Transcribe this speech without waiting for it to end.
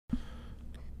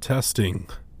Testing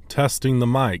the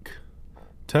mic.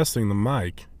 Testing the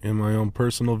mic in my own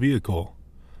personal vehicle.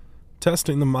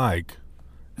 Testing the mic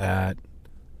at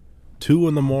 2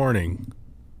 a.m.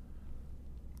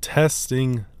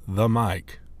 Testing the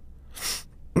mic.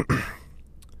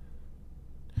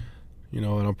 You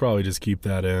know, and I'll probably just keep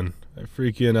that in. I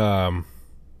freaking,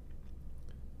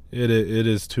 it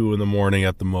is 2 a.m.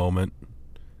 at the moment.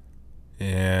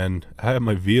 And I have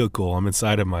my vehicle. I'm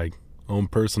inside of my own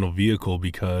personal vehicle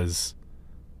because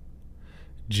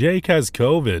Jake has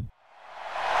COVID.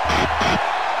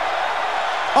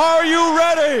 Are you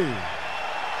ready?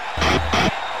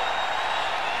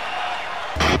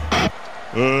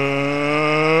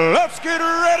 Let's get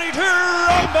ready to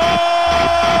rumble!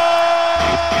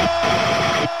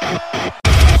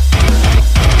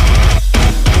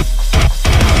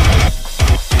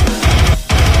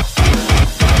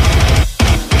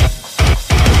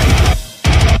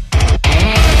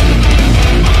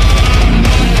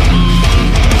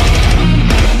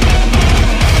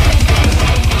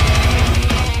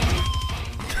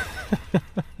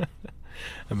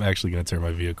 I'm actually going to turn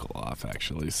my vehicle off,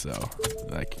 actually, so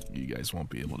like you guys won't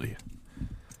be able to,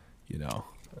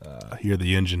 hear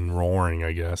the engine roaring,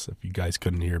 I guess, if you guys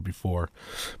couldn't hear it before.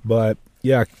 But,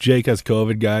 yeah, Jake has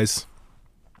COVID, guys.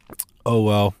 Oh,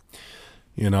 well,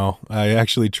 I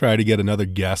actually tried to get another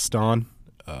guest on.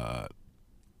 I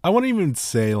wouldn't even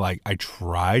say, I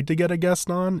tried to get a guest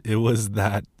on. It was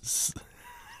that,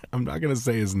 I'm not going to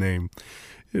say his name.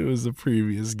 It was a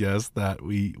previous guest that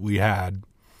we had.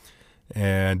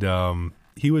 And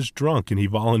he was drunk and he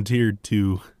volunteered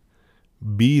to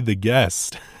be the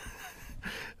guest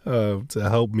to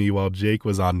help me while Jake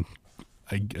was on,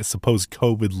 I suppose,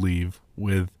 COVID leave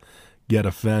with Get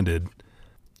Offended.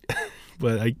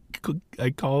 But I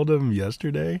called him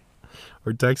yesterday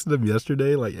or texted him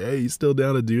yesterday like, hey, you still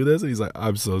down to do this? And he's like,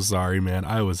 I'm so sorry, man.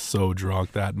 I was so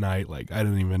drunk that night. I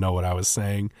didn't even know what I was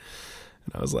saying.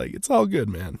 And I was like, it's all good,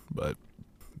 man. But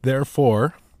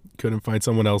therefore, couldn't find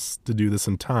someone else to do this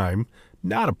in time.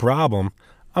 Not a problem.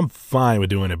 I'm fine with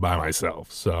doing it by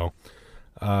myself. So,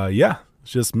 yeah,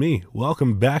 it's just me.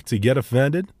 Welcome back to Get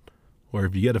Offended. Or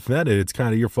if you get offended, it's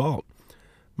kind of your fault.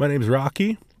 My name's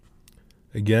Rocky.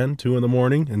 Again, 2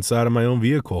 a.m. inside of my own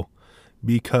vehicle.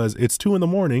 Because it's 2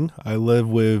 a.m. I live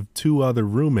with 2 other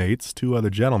roommates, 2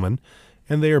 other gentlemen,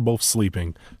 and they are both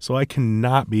sleeping. So I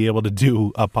cannot be able to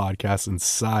do a podcast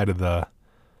inside of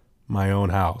my own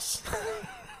house.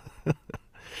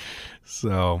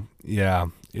 So, yeah,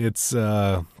 it's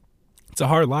a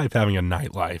hard life having a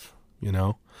nightlife,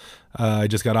 I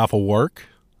just got off of work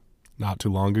not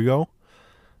too long ago.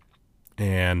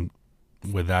 And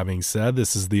with that being said,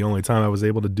 this is the only time I was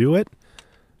able to do it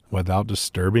without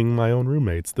disturbing my own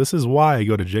roommates. This is why I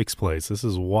go to Jake's place. This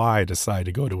is why I decide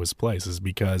to go to his place, is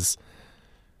because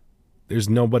there's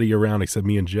nobody around except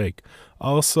me and Jake.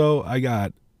 Also, I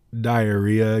got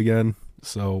diarrhea again.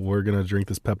 So we're going to drink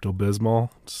this Pepto-Bismol.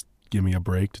 Just give me a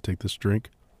break to take this drink.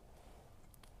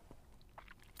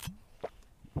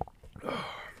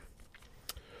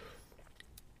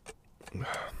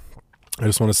 I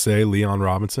just want to say, Leon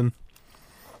Robinson,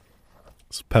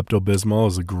 this Pepto-Bismol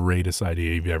is the greatest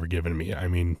idea you've ever given me. I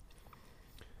mean,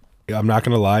 I'm not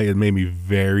going to lie. It made me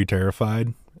very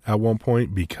terrified at one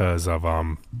point because of,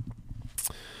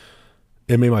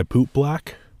 it made my poop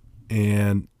black.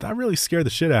 And that really scared the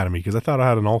shit out of me because I thought I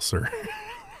had an ulcer.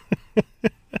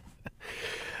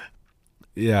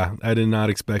 Yeah, I did not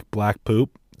expect black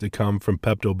poop to come from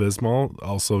Pepto-Bismol.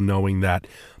 Also knowing that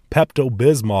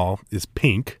Pepto-Bismol is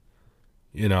pink,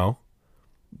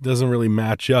 doesn't really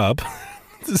match up.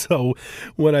 So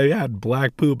when I had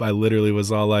black poop, I literally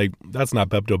was all like, that's not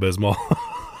Pepto-Bismol.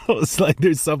 I was like,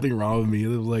 there's something wrong with me. It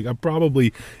was like, I'm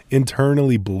probably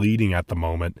internally bleeding at the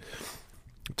moment.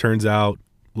 Turns out,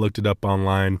 looked it up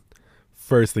online.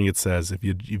 First thing it says, if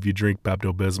you drink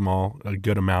Pepto-Bismol, a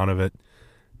good amount of it,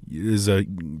 is a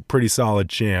pretty solid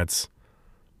chance,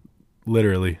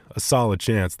 literally a solid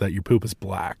chance that your poop is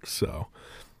black. So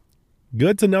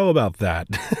good to know about that.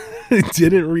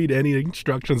 Didn't read any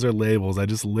instructions or labels. I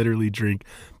just literally drink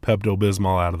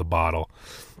Pepto-Bismol out of the bottle.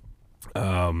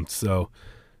 So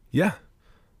yeah,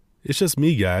 it's just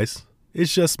me, guys.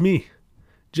 It's just me.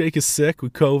 Jake is sick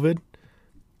with COVID.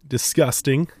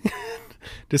 Disgusting.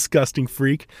 Disgusting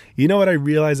freak. You know what I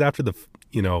realized after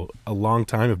a long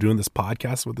time of doing this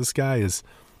podcast with this guy is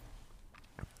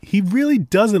he really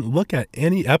doesn't look at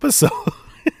any episode.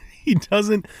 He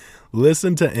doesn't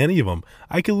listen to any of them.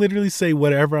 I could literally say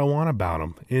whatever I want about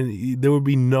him and there would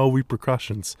be no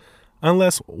repercussions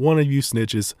unless one of you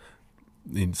snitches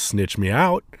and snitch me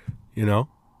out,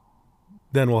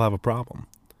 then we'll have a problem.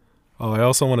 Oh, I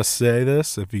also want to say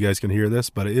this, if you guys can hear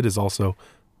this, but it is also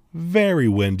very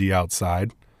windy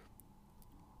outside.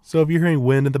 So if you're hearing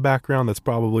wind in the background, that's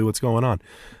probably what's going on.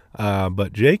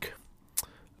 But Jake,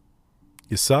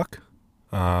 you suck.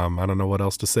 I don't know what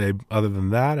else to say other than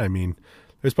that. I mean,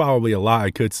 there's probably a lot I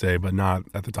could say, but not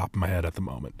at the top of my head at the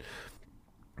moment.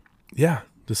 Yeah,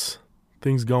 just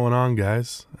things going on,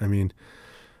 guys. I mean,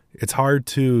 it's hard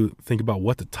to think about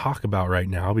what to talk about right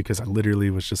now because I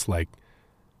literally was just like,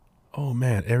 oh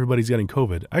man, everybody's getting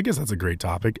COVID. I guess that's a great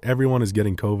topic. Everyone is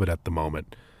getting COVID at the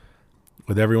moment.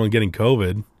 With everyone getting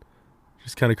COVID,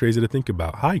 just kind of crazy to think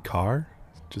about. Hi, car.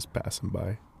 Just passing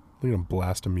by. Look at him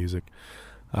blasting music.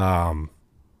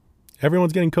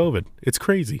 Everyone's getting COVID. It's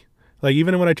crazy. Like,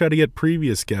 even when I tried to get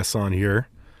previous guests on here,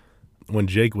 when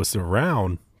Jake was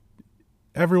around,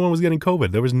 everyone was getting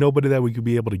COVID. There was nobody that we could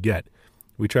be able to get.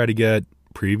 We tried to get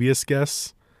previous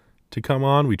guests to come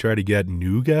on. We tried to get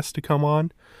new guests to come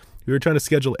on. We were trying to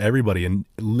schedule everybody, and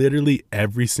literally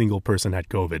every single person had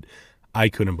COVID. I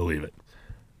couldn't believe it.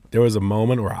 There was a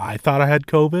moment where I thought I had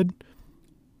COVID.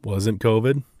 Wasn't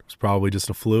COVID. It was probably just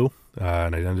a flu,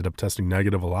 and I ended up testing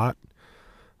negative a lot.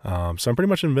 So I'm pretty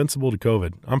much invincible to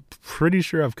COVID. I'm pretty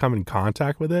sure I've come in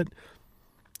contact with it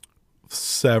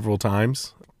several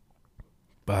times,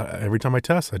 but every time I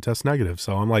test negative.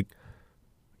 So I'm like,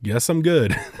 guess I'm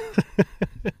good.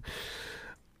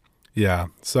 Yeah,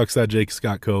 sucks that Jake's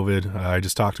got COVID. I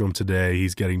just talked to him today.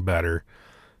 He's getting better.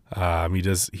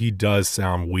 He does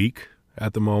sound weak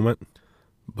at the moment,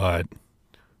 but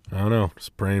I don't know.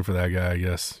 Just praying for that guy, I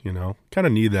guess. Kind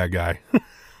of need that guy.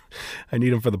 I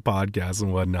need him for the podcast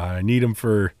and whatnot. I need him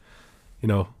for,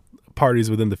 parties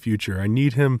within the future. I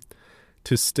need him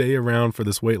to stay around for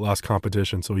this weight loss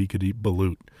competition so he could eat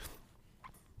balut.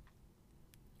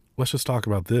 Let's just talk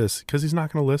about this because he's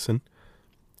not going to listen.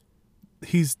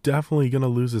 He's definitely going to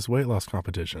lose this weight loss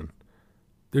competition.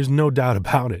 There's no doubt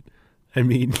about it. I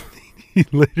mean, he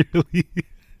literally,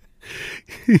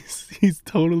 he's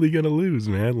totally going to lose,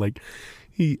 man. Like,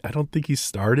 I don't think he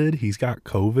started. He's got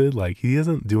COVID. Like, he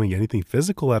isn't doing anything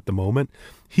physical at the moment.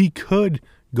 He could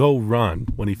go run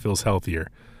when he feels healthier.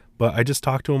 But I just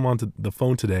talked to him on the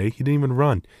phone today. He didn't even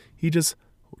run. He just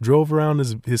drove around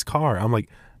his car. I'm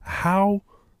like, how,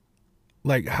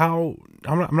 I'm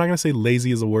not going to say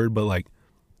lazy is a word, but like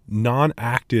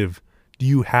non-active do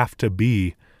you have to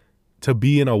be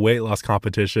in a weight loss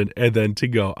competition and then to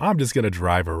go, I'm just going to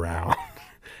drive around.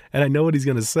 And I know what he's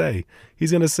going to say.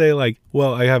 He's going to say like,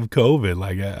 well, I have COVID.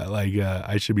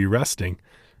 I should be resting.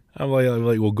 I'm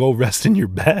like, well, go rest in your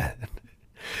bed.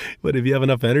 But if you have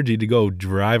enough energy to go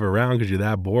drive around because you're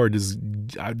that bored,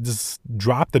 just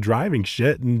drop the driving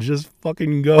shit and just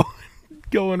fucking go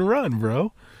and run,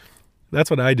 bro. That's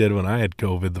what I did when I had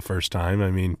COVID the first time.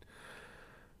 I mean,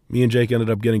 me and Jake ended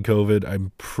up getting COVID,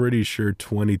 I'm pretty sure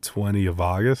 2020 of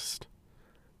August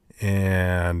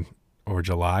or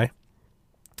July.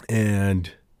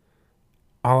 And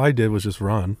all I did was just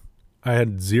run. I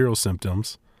had zero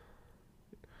symptoms.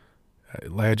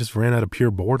 I just ran out of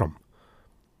pure boredom.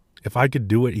 If I could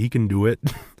do it, he can do it.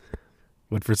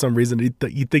 But for some reason, he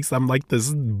thinks I'm like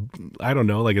this, I don't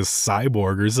know, like a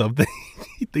cyborg or something.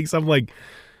 He thinks I'm like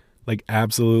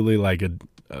absolutely like a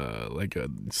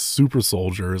super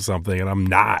soldier or something, and I'm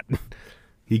not.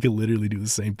 He could literally do the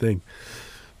same thing.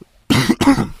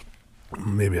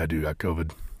 Maybe I do got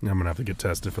COVID. I'm gonna have to get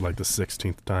tested for like the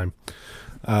 16th time.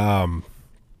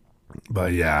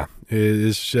 But yeah,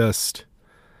 it's just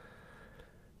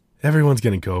everyone's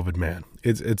getting COVID, man.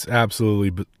 It's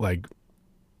absolutely like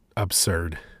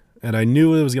absurd, and I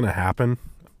knew it was gonna happen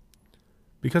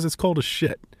because it's cold as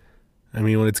shit. I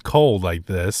mean, when it's cold like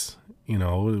this,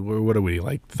 what are we,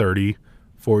 like 30,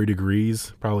 40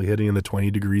 degrees, probably hitting in the 20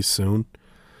 degrees soon.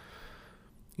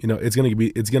 It's going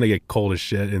to get cold as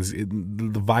shit,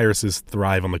 and the viruses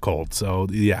thrive on the cold. So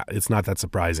yeah, it's not that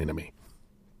surprising to me.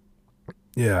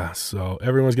 Yeah. So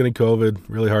everyone's getting COVID,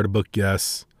 really hard to book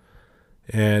guests.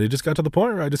 And it just got to the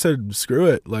point where I just said, screw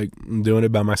it. Like, I'm doing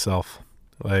it by myself.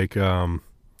 Like, I'll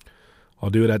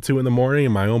do it at 2 a.m.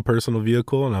 in my own personal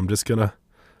vehicle. And I'm just going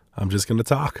to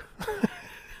talk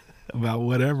about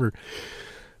whatever.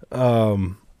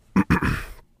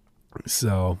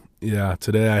 So yeah,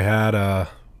 today I had,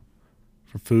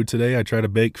 for food today, I tried to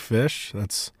bake fish.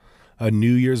 That's a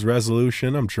New Year's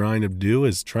resolution I'm trying to do,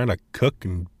 is trying to cook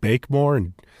and bake more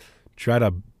and try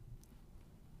to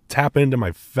tap into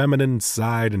my feminine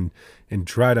side and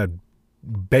try to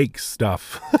bake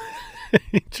stuff.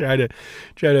 try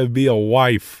to be a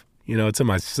wife, to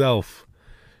myself.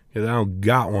 'cause I don't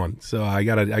got one. So I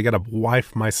gotta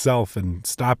wife myself and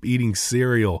stop eating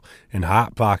cereal and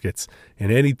Hot Pockets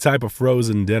and any type of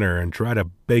frozen dinner and try to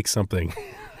bake something.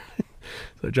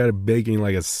 So I tried baking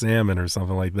like a salmon or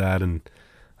something like that, and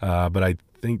but I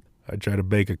think I tried to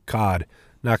bake a cod.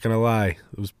 Not gonna lie,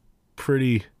 it was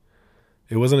pretty.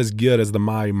 It wasn't as good as the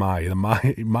mai mai. The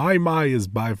mai mai is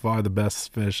by far the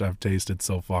best fish I've tasted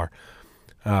so far.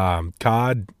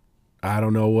 Cod, I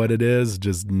don't know what it is,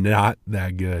 just not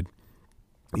that good.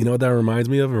 You know what that reminds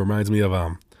me of? It reminds me of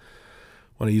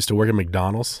when I used to work at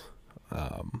McDonald's.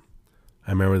 I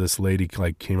remember this lady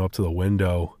like came up to the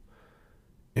window,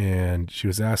 and she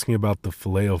was asking about the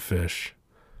Filet-O-Fish.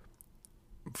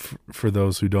 For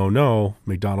those who don't know,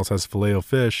 McDonald's has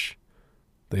Filet-O-Fish.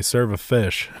 They serve a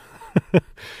fish.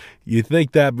 You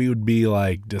think that would be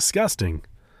like disgusting.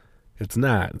 It's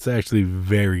not. It's actually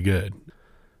very good.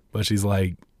 But she's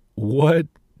like, what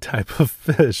type of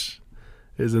fish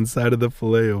is inside of the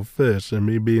Filet-O-Fish? And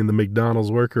me being the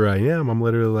McDonald's worker I am, I'm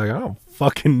literally like, I don't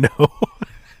fucking know.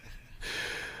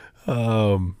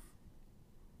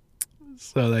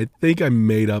 So I think I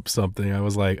made up something. I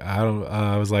was like,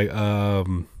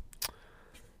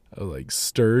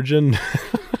 sturgeon.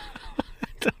 I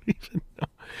don't even know.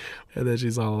 And then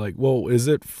she's all like, well, is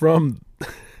it from,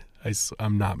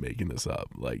 I'm not making this up.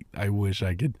 Like, I wish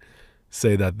I could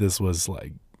say that this was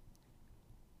like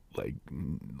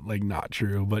not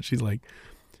true, but she's like,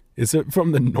 is it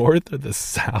from the north or the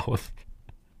south?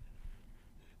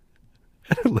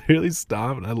 And I literally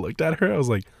stopped and I looked at her. I was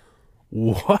like,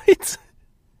 what?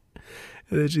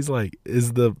 And then she's like,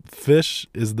 is the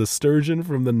sturgeon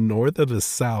from the north or the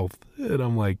south? And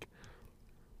I'm like,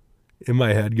 in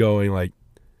my head going like,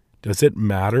 does it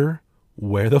matter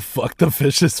where the fuck the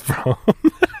fish is from?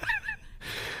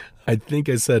 I think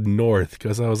I said north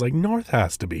because I was like, north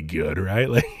has to be good, right?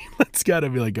 Like, that's got to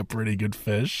be like a pretty good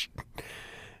fish.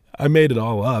 I made it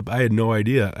all up. I had no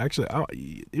idea. Actually,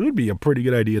 it would be a pretty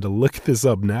good idea to look this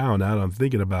up now that I'm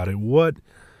thinking about it. What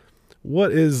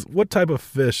type of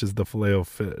fish is the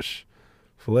Filet-O-Fish?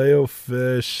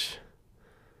 Filet-O-Fish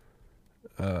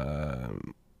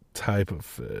type of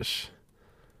fish.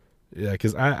 Yeah,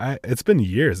 because I it's been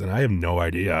years and I have no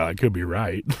idea. I could be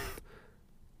right.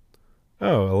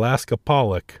 Oh, Alaska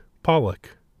pollock.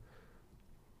 Pollock.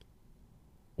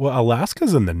 Well,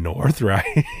 Alaska's in the north,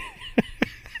 right?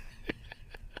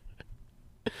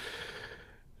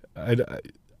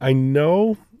 I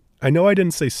know I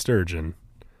didn't say sturgeon,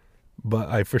 but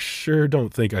I for sure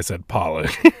don't think I said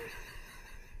pollock.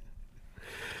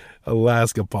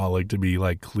 Alaska pollock, to be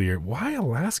like clear. Why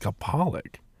Alaska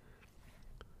pollock?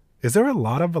 Is there a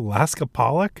lot of Alaska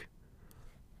pollock?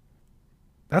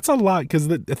 That's a lot, because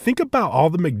think about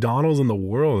all the McDonald's in the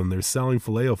world and they're selling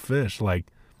Filet-O-Fish. Like,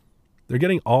 they're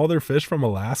getting all their fish from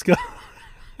Alaska.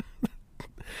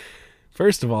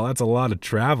 First of all, that's a lot of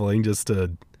traveling just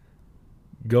to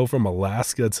go from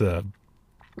Alaska to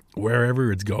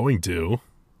wherever it's going to.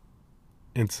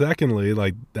 And secondly,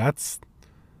 like, that's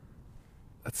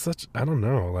such, I don't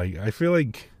know. Like, I feel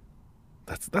like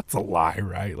that's a lie,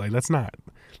 right? Like, that's not.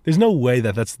 There's no way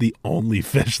that's the only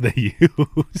fish they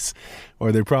use.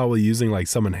 Or they're probably using like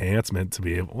some enhancement to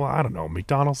be able, well, I don't know.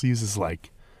 McDonald's uses like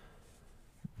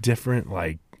different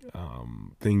like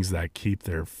things that keep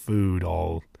their food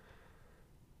all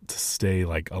to stay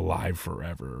like alive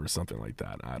forever or something like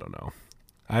that. I don't know.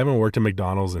 I haven't worked at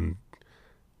McDonald's in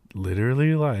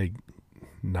literally like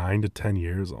 9 to 10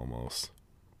 years almost.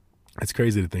 It's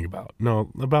crazy to think about. No,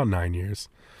 about 9 years.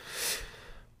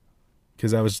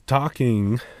 Because I was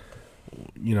talking,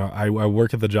 you know, I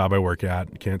work at the job I work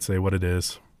at. Can't say what it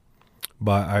is.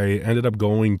 But I ended up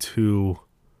going to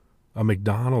a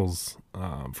McDonald's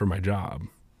for my job.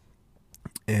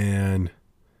 And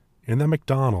in that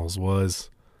McDonald's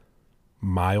was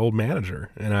my old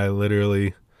manager. And I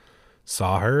literally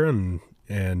saw her and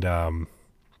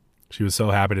she was so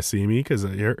happy to see me because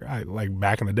like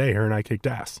back in the day, her and I kicked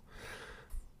ass.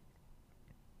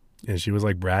 And she was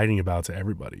like bragging about to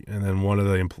everybody. And then one of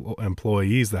the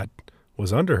employees that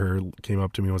was under her came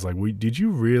up to me and was like, did you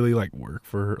really like work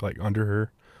for her, like under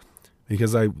her?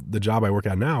 Because the job I work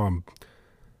at now, I'm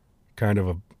kind of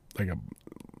a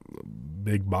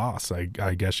big boss, I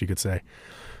guess you could say.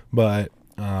 But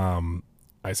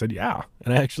I said, yeah.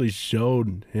 And I actually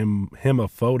showed him a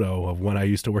photo of when I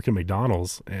used to work at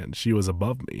McDonald's and she was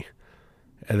above me.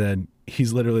 And then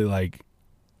he's literally like,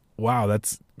 wow,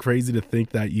 that's crazy to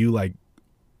think that you like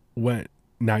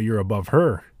now you're above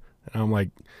her. And I'm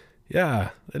like, yeah,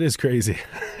 that is crazy.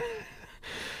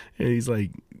 And he's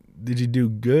like, did you do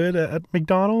good at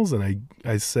McDonald's? And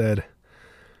I said,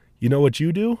 you know what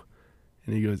you do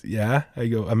And he goes, yeah. I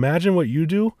go, imagine what you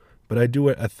do, but I do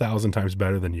it 1,000 times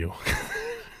better than you.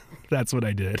 That's what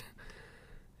I did.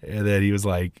 And then he was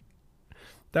like,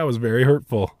 that was very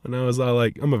hurtful. And I was all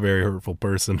like, I'm a very hurtful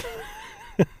person.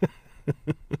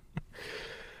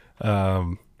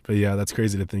 But yeah, that's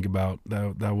crazy to think about.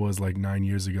 That was like 9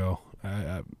 years ago.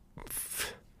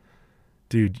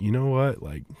 Dude, you know what?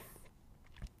 Like,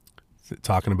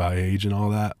 talking about age and all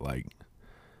that, like,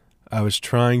 I was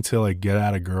trying to like get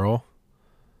at a girl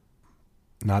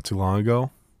not too long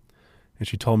ago, and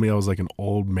she told me I was like an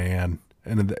old man,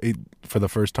 and for the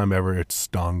first time ever, it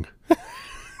stung.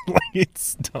 Like, it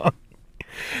stung.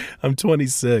 I'm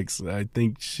 26. I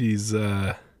think she's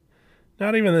not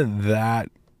even that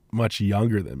much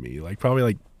younger than me, like probably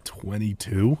like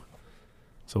 22,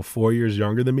 so 4 years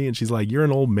younger than me. And she's like, you're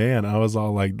an old man. I was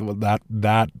all like, well,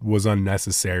 that was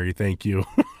unnecessary, thank you.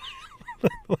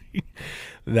 Like,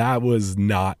 that was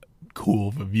not cool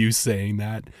of you saying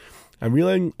that. I'm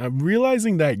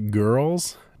realizing that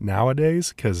girls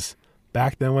nowadays, because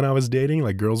back then when I was dating,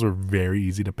 like, girls were very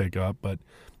easy to pick up, but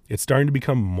it's starting to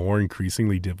become more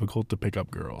increasingly difficult to pick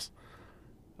up girls.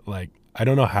 Like, I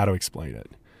don't know how to explain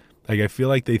it. Like, I feel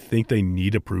like they think they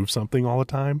need to prove something all the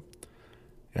time.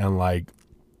 And like,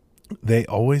 they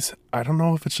always, I don't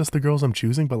know if it's just the girls I'm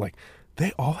choosing, but like,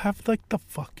 they all have like the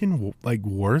fucking like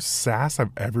worst sass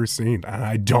I've ever seen. And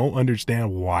I don't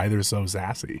understand why they're so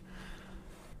sassy.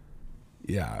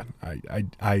 Yeah,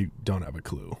 I don't have a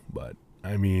clue. But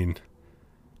I mean,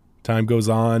 time goes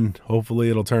on. Hopefully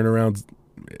it'll turn around.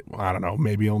 I don't know.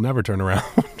 Maybe it'll never turn around.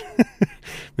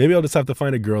 Maybe I'll just have to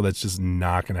find a girl that's just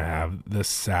not going to have the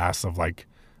sass of like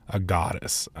a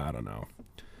goddess. I don't know.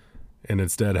 And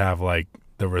instead have like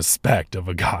the respect of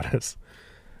a goddess.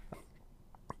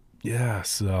 Yeah,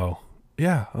 so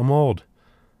yeah, I'm old.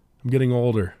 I'm getting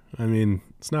older. I mean,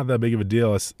 it's not that big of a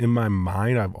deal. It's, in my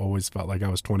mind, I've always felt like I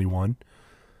was 21.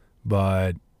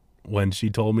 But when she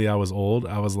told me I was old,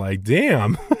 I was like,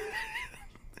 damn.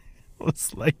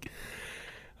 It's like,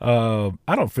 I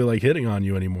don't feel like hitting on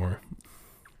you anymore.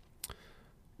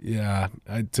 Yeah,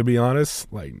 to be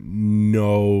honest, like,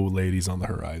 no ladies on the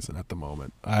horizon at the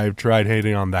moment. I've tried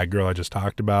hitting on that girl I just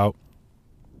talked about.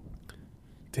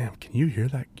 Damn, can you hear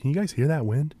that? Can you guys hear that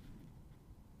wind?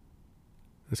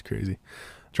 That's crazy.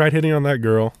 Tried hitting on that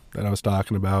girl that I was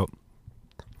talking about.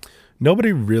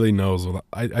 Nobody really knows.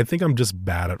 I think I'm just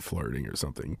bad at flirting or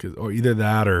something. Or either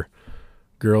that or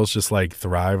girls just like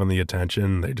thrive on the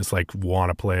attention. They just like want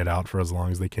to play it out for as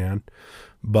long as they can.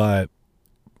 But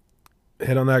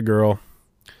hit on that girl.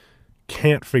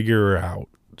 Can't figure her out.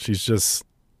 She's just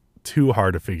too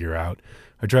hard to figure out.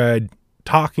 I tried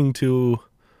talking to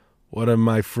one of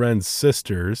my friend's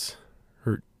sisters,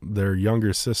 their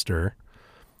younger sister,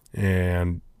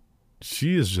 and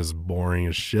she is just boring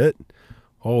as shit.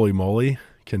 Holy moly,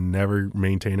 can never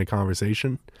maintain a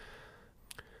conversation.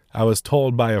 I was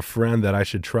told by a friend that I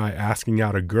should try asking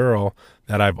out a girl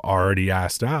that I've already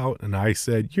asked out, and I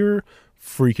said, you're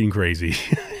freaking crazy.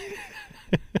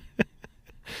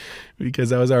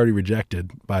 Because I was already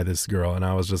rejected by this girl, and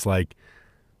I was just like,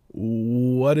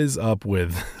 what is up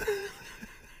with...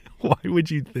 Why would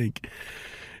you think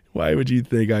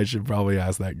I should probably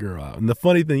ask that girl out? And the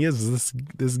funny thing is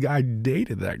this guy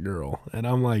dated that girl, and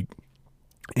I'm like,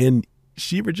 and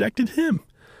she rejected him.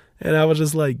 And I was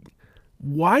just like,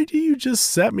 why do you just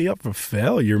set me up for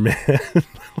failure, man?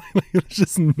 There's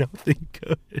just nothing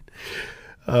good.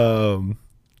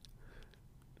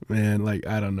 Man, like,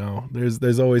 I don't know.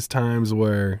 There's always times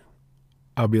where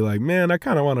I'll be like, man, I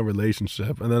kind of want a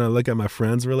relationship. And then I look at my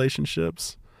friends'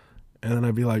 relationships, and then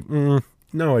I'd be like,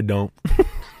 no, I don't.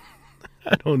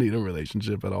 I don't need a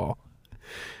relationship at all.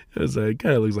 It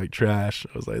kind of looks like trash.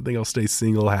 I was like, I think I'll stay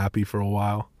single, happy for a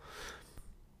while.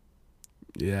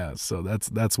 Yeah, so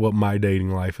that's what my dating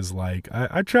life is like.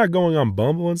 I tried going on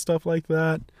Bumble and stuff like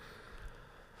that.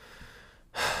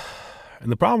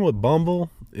 And the problem with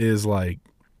Bumble is, like,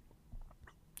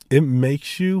 it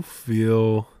makes you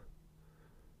feel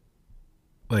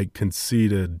like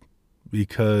conceited,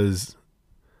 because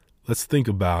let's think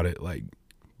about it. Like,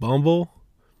 Bumble,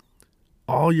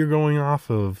 all you're going off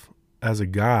of as a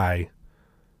guy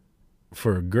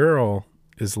for a girl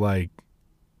is like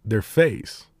their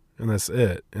face, and that's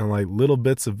it. And like little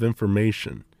bits of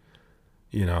information,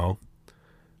 you know.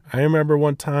 I remember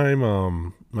one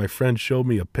time my friend showed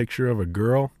me a picture of a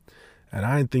girl, and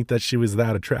I didn't think that she was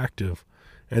that attractive.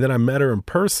 And then I met her in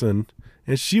person,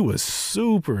 and she was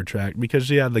super attractive because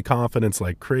she had the confidence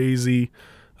like crazy.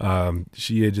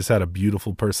 She had just had a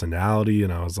beautiful personality,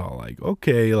 and I was all like,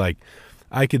 okay, like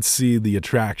I could see the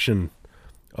attraction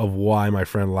of why my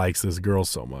friend likes this girl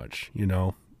so much, you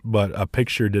know? but a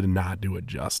picture did not do it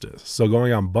justice. So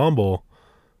going on Bumble,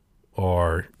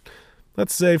 or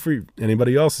let's say for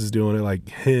anybody else is doing it, like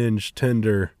Hinge,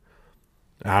 Tinder,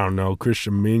 I don't know,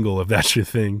 Christian Mingle, if that's your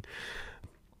thing.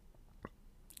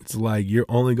 It's like you're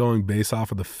only going based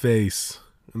off of the face,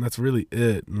 and that's really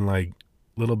it. And like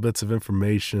little bits of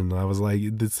information. I was like,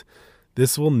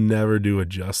 this will never do it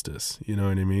justice. You know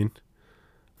what I mean?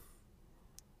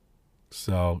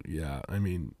 So yeah, I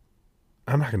mean,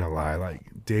 I'm not gonna lie.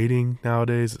 Like dating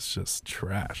nowadays, it's just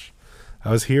trash.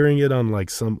 I was hearing it on like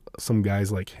some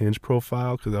guy's like Hinge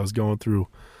profile because I was going through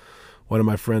one of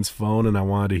my friend's phone and I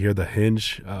wanted to hear the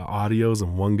Hinge audios,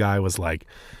 and one guy was like,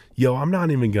 yo, I'm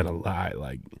not even gonna lie,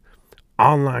 like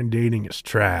online dating is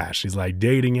trash. He's like,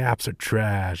 dating apps are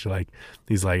trash. Like,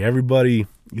 he's like, everybody,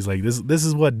 he's like, this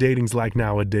is what dating's like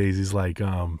nowadays. He's like,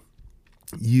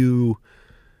 you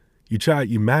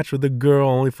match with a girl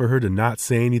only for her to not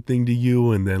say anything to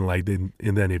you, and then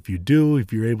if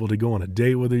you're able to go on a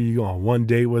date with her, you go on one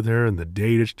date with her and the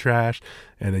date is trash,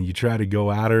 and then you try to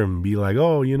go at her and be like,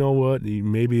 oh, you know what,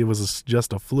 maybe it was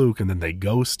just a fluke, and then they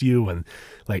ghost you, and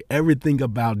like everything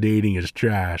about dating is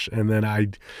trash. And then I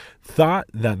thought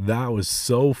that was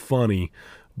so funny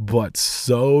but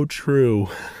so true.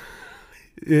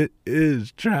 It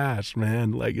is trash,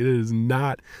 man. Like, it is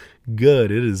not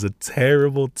good. It is a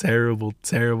terrible, terrible,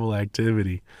 terrible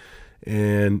activity.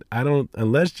 And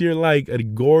unless you're like a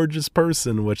gorgeous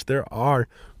person, which there are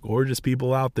gorgeous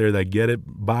people out there that get it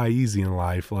by easy in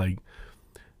life, like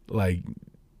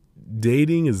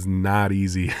dating is not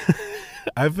easy.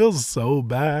 I feel so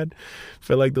bad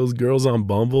for like those girls on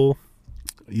Bumble,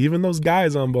 even those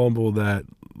guys on Bumble that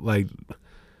like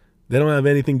they don't have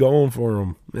anything going for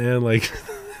them, man. Like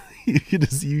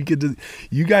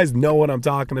you guys know what I'm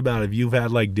talking about if you've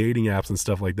had like dating apps and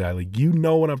stuff like that. Like, you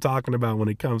know what I'm talking about when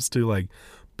it comes to like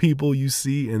people you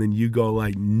see and then you go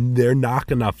like, they're not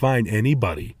gonna find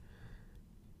anybody.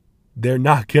 They're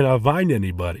not gonna find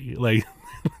anybody. Like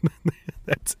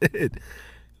that's it.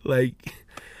 Like,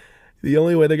 the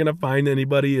only way they're gonna find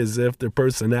anybody is if their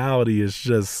personality is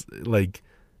just like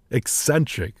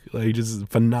eccentric, like just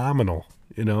phenomenal,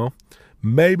 you know?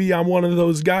 Maybe I'm one of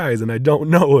those guys and I don't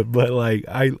know it, but like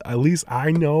at least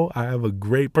I know I have a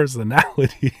great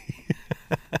personality.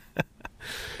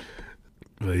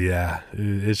 But yeah,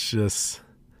 it's just,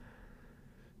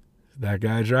 that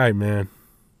guy's right, man.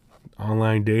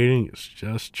 Online dating is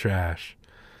just trash.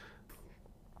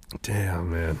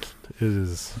 Damn, man. It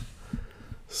is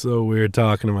so weird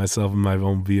talking to myself in my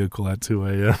own vehicle at 2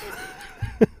 a.m.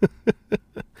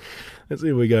 Let's see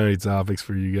if we got any topics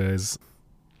for you guys.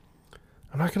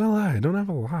 I'm not going to lie, I don't have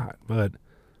a lot, but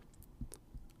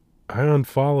I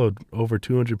unfollowed over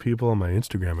 200 people on my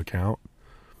Instagram account.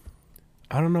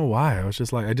 I don't know why. I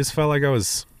just felt like I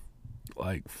was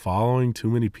like following too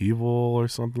many people or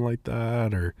something like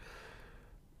that. Or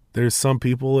there's some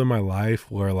people in my life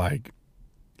where like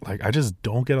I just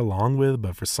don't get along with,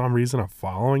 but for some reason I'm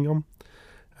following them.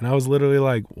 And I was literally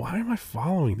like, why am I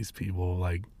following these people?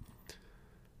 Like,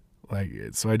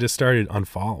 so I just started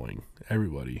unfollowing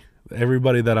everybody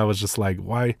that I was just like,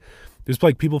 why? There's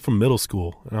like people from middle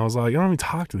school, and I was like, I don't even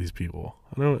talk to these people.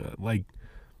 I don't like,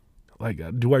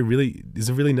 is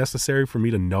it really necessary for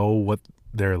me to know what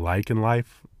they're like in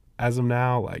life as of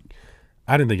now? Like,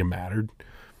 I didn't think it mattered.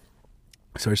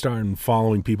 So I started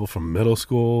following people from middle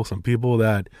school, some people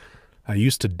that I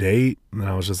used to date, and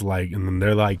I was just like, and then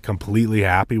they're like completely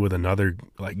happy with another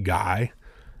like guy.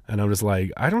 And I'm just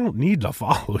like, I don't need to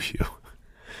follow you.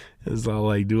 It's all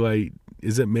like,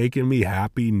 is it making me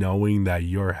happy knowing that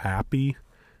you're happy?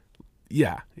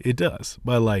 Yeah, it does.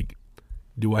 But like,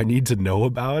 do I need to know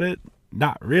about it?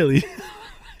 Not really.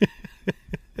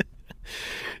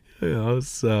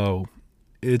 So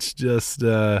it's just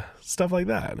stuff like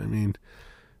that. I mean,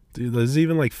 dude, there's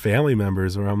even like family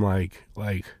members where I'm like,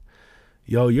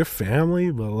 yo, you're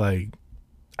family, but like,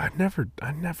 I never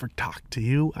talk to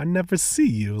you. I never see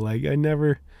you. Like, I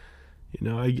never,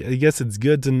 I guess it's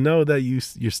good to know that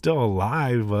you're still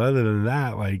alive. But other than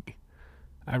that, like,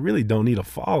 I really don't need to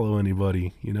follow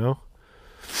anybody,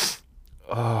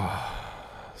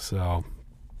 So,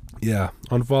 yeah,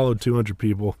 unfollowed 200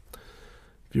 people.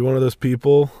 If you're one of those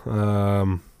people,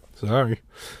 sorry.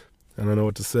 I don't know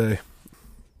what to say.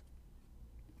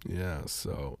 Yeah,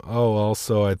 so,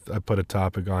 also I put a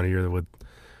topic on here with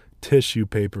tissue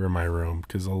paper in my room,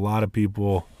 because a lot of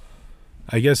people,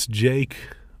 I guess Jake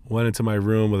went into my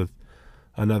room with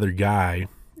another guy.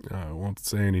 I won't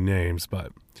say any names,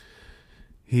 but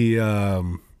he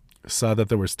saw that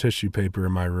there was tissue paper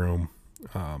in my room.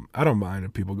 I don't mind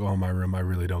if people go in my room. I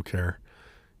really don't care.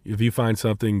 If you find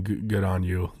something good on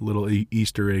you, little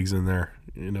Easter eggs in there,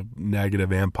 in a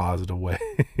negative and positive way.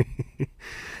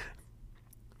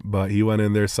 But he went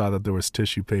in there, saw that there was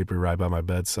tissue paper right by my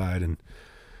bedside, and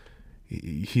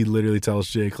he literally tells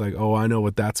Jake, like, oh, I know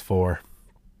what that's for.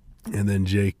 And then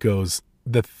Jake goes,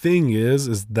 the thing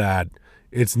is that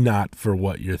it's not for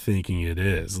what you're thinking it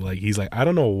is. Like, he's like, I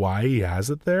don't know why he has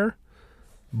it there,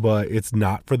 but it's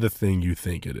not for the thing you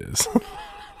think it is.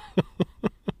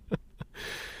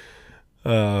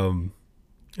 And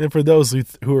for those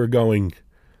who are going,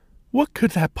 what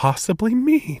could that possibly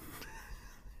mean?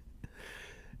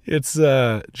 It's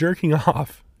jerking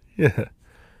off. Yeah.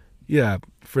 Yeah.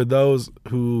 For those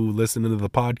who listen to the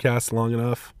podcast long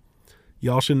enough,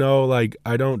 y'all should know, like,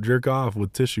 I don't jerk off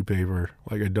with tissue paper.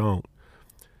 Like, I don't.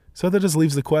 So that just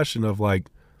leaves the question of, like,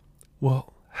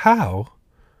 well, how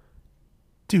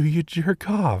do you jerk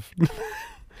off?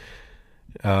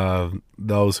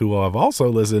 Those who have also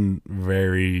listened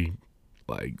very,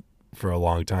 like, for a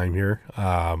long time here,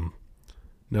 know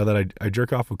that I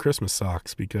jerk off with Christmas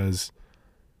socks because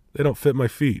they don't fit my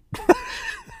feet.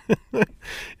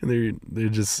 And they're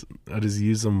just, I just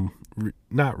use them,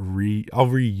 I'll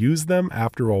reuse them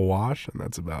after a wash, and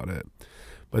that's about it.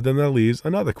 But then that leaves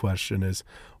another question is,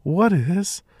 what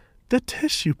is the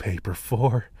tissue paper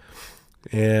for?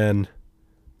 And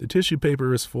the tissue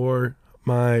paper is for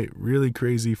my really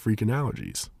crazy freaking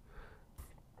allergies.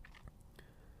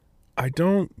 I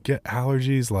don't get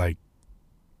allergies like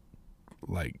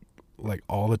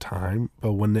all the time,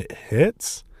 but when it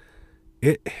hits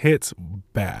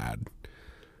bad,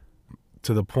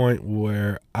 to the point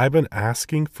where I've been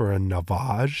asking for a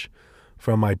Navage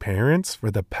from my parents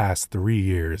for the past 3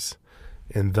 years.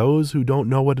 And those who don't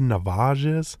know what a Navage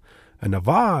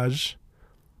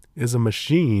is a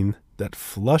machine that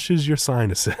flushes your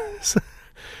sinuses.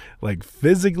 Like,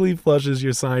 physically flushes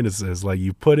your sinuses. Like,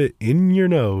 you put it in your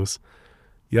nose.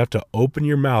 You have to open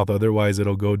your mouth, otherwise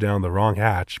it'll go down the wrong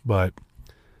hatch. But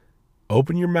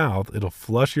open your mouth, it'll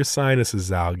flush your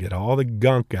sinuses out, get all the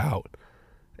gunk out.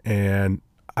 And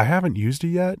I haven't used it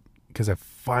yet because I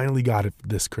finally got it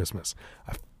this Christmas.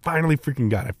 I finally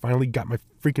got my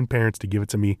freaking parents to give it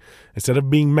to me instead of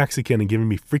being Mexican and giving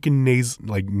me freaking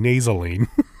Nasoline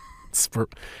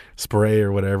spray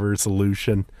or whatever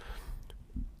solution.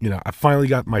 You know, I finally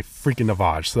got my freaking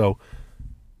Navage. So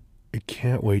I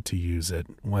can't wait to use it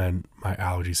when my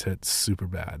allergies hit super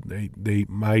bad.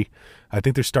 I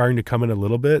think they're starting to come in a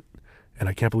little bit, and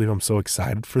I can't believe I'm so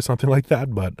excited for something like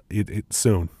that, but it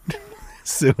soon.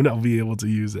 Soon I'll be able to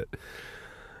use it.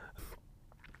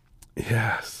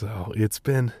 Yeah, so it's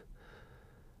been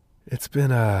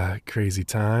a crazy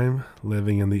time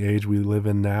living in the age we live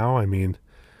in now. I mean,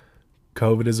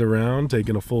 COVID is around,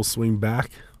 taking a full swing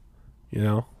back, you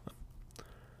know.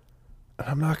 And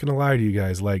I'm not going to lie to you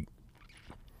guys, like,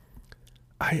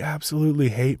 I absolutely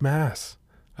hate masks.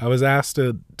 I was asked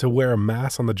to wear a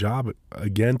mask on the job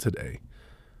again today,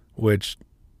 which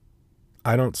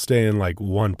I don't stay in like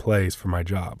one place for my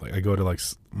job. Like, I go to like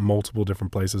multiple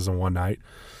different places in one night.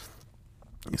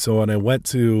 So when I went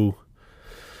to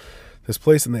this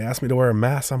place and they asked me to wear a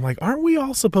mask, I'm like, aren't we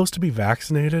all supposed to be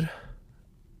vaccinated?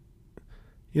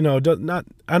 You know,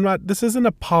 this isn't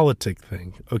a politic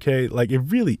thing, okay? Like, it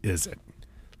really isn't.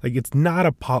 Like, it's not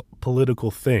a political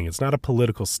thing. It's not a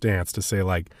political stance to say,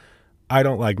 like, I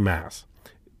don't like masks.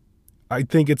 I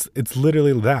think it's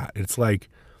literally that. It's like,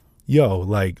 yo,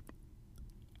 like,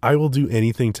 I will do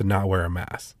anything to not wear a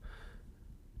mask.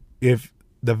 If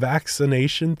the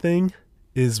vaccination thing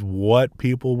is what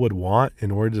people would want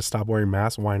in order to stop wearing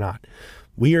masks, why not?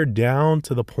 We are down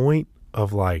to the point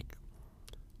of, like,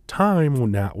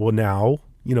 time now. Well, now,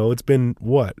 you know, it's been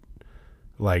what,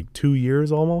 like 2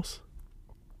 years almost?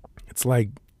 It's like,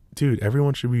 dude,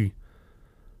 everyone should be,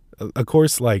 of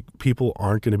course, like, some people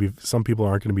aren't going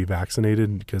to be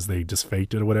vaccinated because they just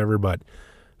faked it or whatever, but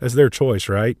that's their choice,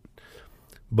 right?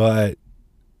 But,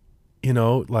 you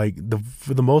know, like,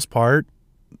 for the most part,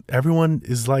 everyone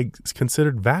is like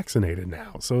considered vaccinated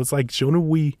now. So it's like, shouldn't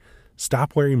we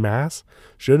stop wearing masks?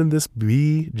 Shouldn't this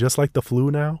be just like the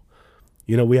flu now?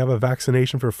 You know, we have a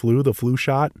vaccination for flu, the flu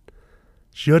shot.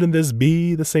 Shouldn't this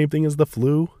be the same thing as the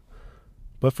flu?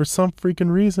 But for some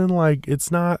freaking reason, like,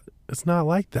 it's not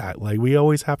like that. Like, we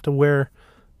always have to wear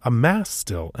a mask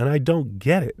still, and I don't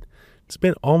get it. It's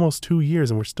been almost 2 years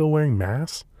and we're still wearing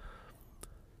masks.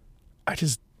 I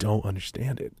just don't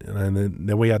understand it. And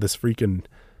then we have this freaking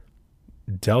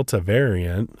Delta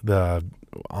variant, the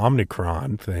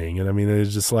Omicron thing. And I mean,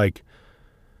 it's just like,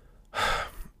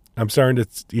 I'm starting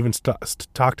to even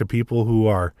talk to people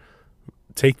who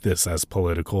take this as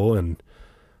political and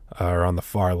are on the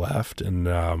far left. And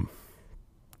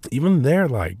even they're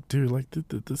like, dude, like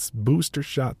this booster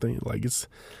shot thing, like it's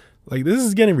like this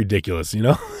is getting ridiculous, you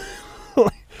know?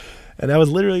 And I was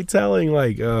literally telling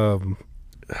like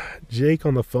Jake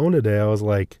on the phone today, I was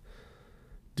like,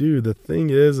 dude, the thing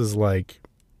is like,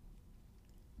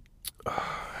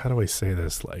 how do I say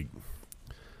this? Like,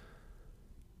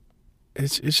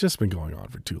 it's just been going on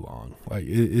for too long. Like,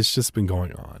 it's just been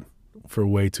going on for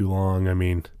way too long. I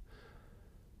mean,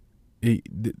 I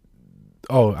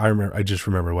remember. I just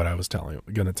remember what I was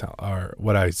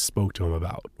what I spoke to him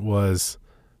about was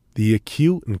the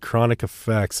acute and chronic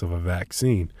effects of a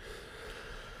vaccine.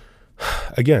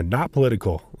 Again, not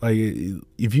political. Like,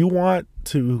 if you want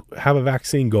to have a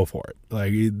vaccine, go for it.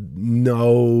 Like,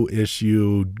 no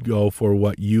issue. Go for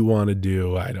what you want to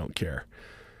do. I don't care.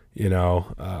 You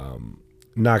know,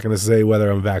 not going to say whether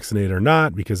I'm vaccinated or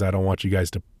not, because I don't want you guys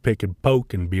to pick and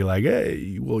poke and be like,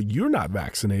 hey, well, you're not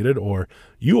vaccinated or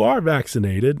you are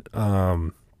vaccinated. So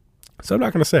I'm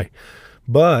not going to say.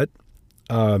 But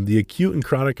the acute and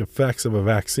chronic effects of a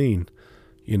vaccine,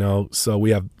 you know, so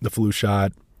we have the flu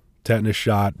shot, tetanus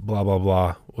shot, blah, blah,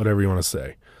 blah, whatever you want to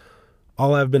say.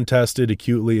 All have been tested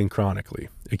acutely and chronically.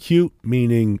 Acute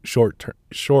meaning short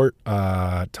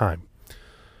time,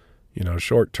 you know,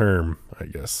 short term, I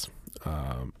guess.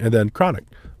 And then chronic,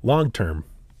 long term,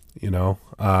 you know,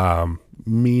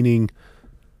 meaning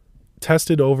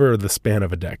tested over the span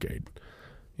of a decade,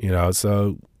 you know.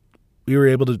 So we were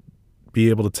able to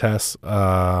test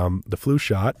the flu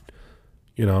shot,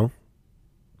 you know,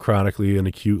 chronically and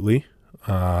acutely.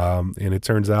 And it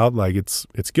turns out like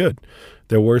it's good.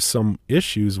 There were some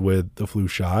issues with the flu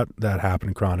shot that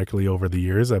happened chronically over the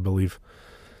years. I believe,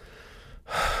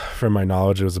 from my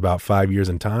knowledge, it was about 5 years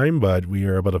in time, but we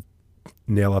were able to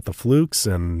nail out the flukes,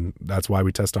 and that's why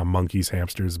we test on monkeys,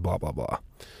 hamsters, blah, blah, blah,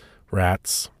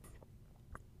 rats.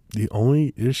 The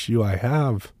only issue I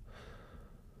have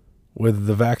with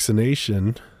the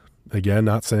vaccination, again,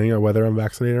 not saying whether I'm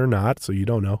vaccinated or not, so you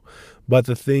don't know, but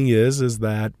the thing is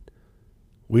that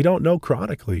we don't know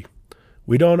chronically.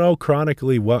 We don't know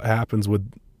chronically what happens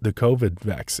with the COVID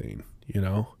vaccine, you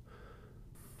know.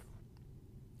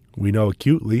 We know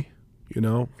acutely, you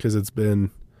know, because it's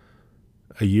been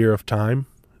a year of time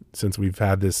since we've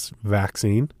had this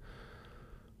vaccine.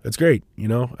 It's great, you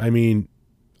know. I mean,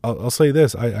 I'll say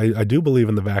this. I do believe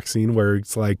in the vaccine where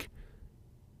it's like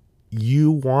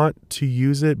you want to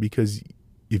use it because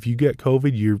if you get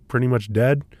COVID, you're pretty much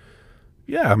dead.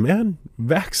 Yeah, man,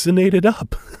 vaccinate it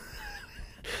up.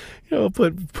 You know,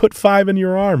 put 5 in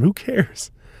your arm. Who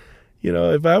cares? You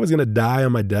know, if I was going to die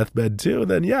on my deathbed too,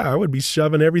 then yeah, I would be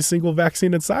shoving every single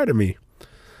vaccine inside of me.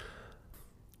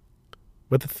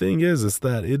 But the thing is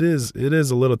that it is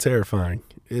a little terrifying.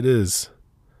 It is,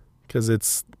 because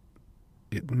it's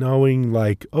knowing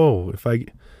like, oh, if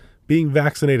being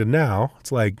vaccinated now,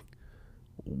 it's like,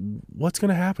 what's going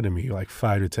to happen to me like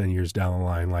 5 to 10 years down the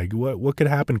line? Like what could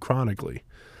happen chronically?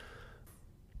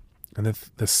 And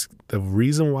the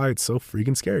reason why it's so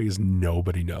freaking scary is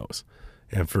nobody knows.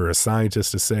 And for a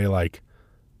scientist to say like,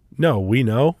 no, we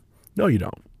know. No, you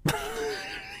don't.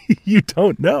 You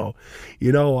don't know.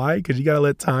 You know why? Because you got to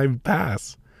let time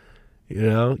pass. You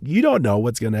know, you don't know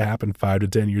what's going to happen 5 to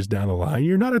 10 years down the line.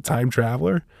 You're not a time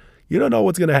traveler. You don't know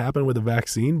what's going to happen with a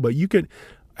vaccine, but you could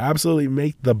absolutely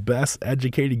make the best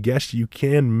educated guess you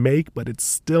can make, but it's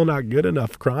still not good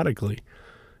enough chronically.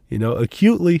 You know,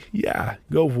 acutely, yeah,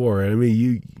 go for it. I mean,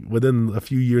 you within a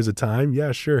few years of time,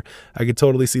 yeah, sure. I could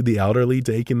totally see the elderly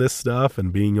taking this stuff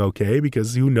and being okay,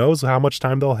 because who knows how much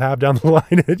time they'll have down the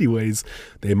line anyways.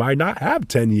 They might not have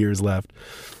 10 years left.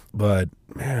 But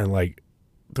man, like,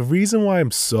 the reason why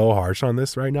I'm so harsh on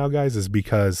this right now, guys, is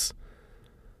because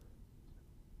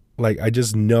like I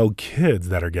just know kids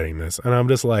that are getting this, and I'm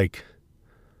just like,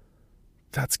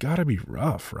 that's gotta be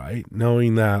rough, right?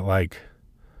 Knowing that like,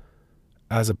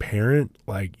 as a parent,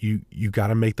 like you got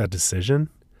to make that decision.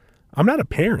 I'm not a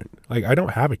parent. Like I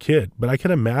don't have a kid, but I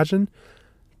can imagine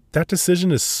that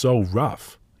decision is so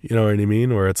rough. You know what I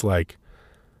mean? Where it's like,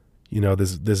 you know,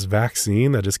 this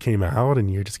vaccine that just came out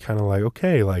and you're just kind of like,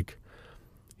 okay, like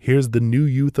here's the new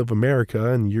youth of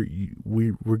America, and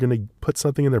we're going to put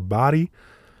something in their body.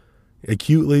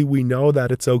 Acutely, we know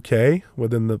that it's okay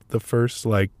within the first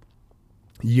like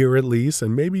year at least,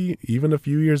 and maybe even a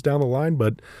few years down the line,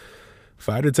 but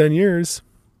 5 to 10 years,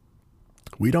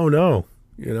 we don't know,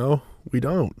 you know, we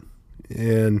don't.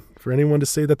 And for anyone to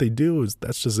say that they do,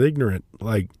 that's just ignorant.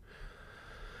 Like,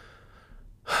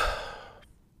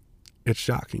 it's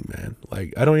shocking, man.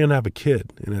 Like, I don't even have a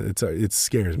kid, and it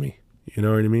scares me. You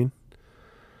know what I mean?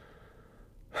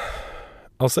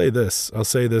 I'll say this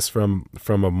from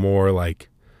a more like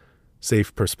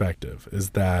safe perspective, is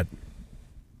that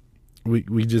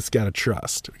we just got to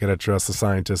trust. We got to trust the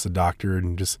scientist, the doctor,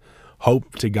 and just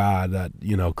hope to God that,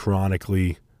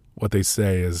 chronically what they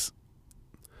say is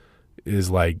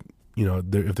like,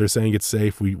 if they're saying it's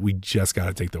safe, we just got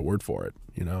to take their word for it,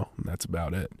 and that's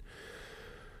about it.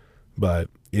 But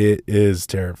it is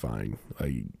terrifying.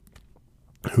 Like,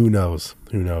 who knows?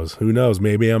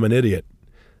 Maybe I'm an idiot.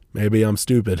 Maybe I'm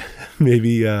stupid.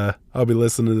 Maybe I'll be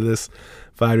listening to this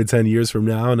 5 to 10 years from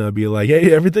now and I'll be like,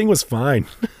 hey, everything was fine.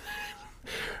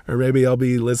 Or maybe I'll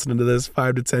be listening to this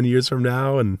 5 to 10 years from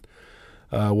now and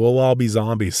we'll all be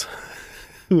zombies.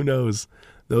 Who knows?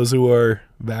 Those who are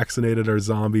vaccinated are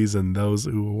zombies, and those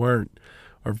who weren't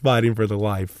are fighting for their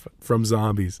life from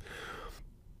zombies.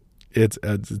 It's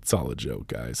all a joke,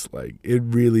 guys. Like, it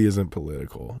really isn't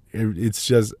political. It's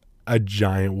just a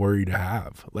giant worry to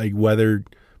have. Like, whether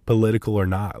political or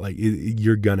not, like,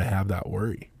 you're gonna have that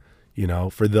worry.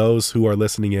 For those who are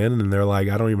listening in and they're like,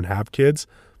 I don't even have kids.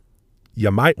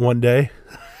 You might one day.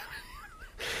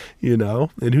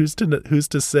 And who's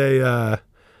to say?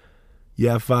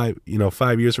 Yeah, 5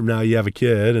 years from now you have a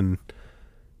kid, and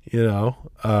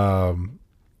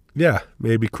yeah,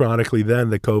 maybe chronically then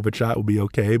the COVID shot will be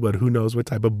okay, but who knows what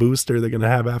type of booster they're going to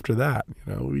have after that.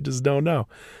 We just don't know.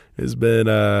 There's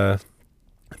been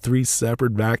 3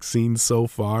 separate vaccines so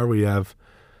far. We have,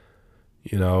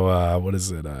 what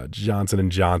is it? Johnson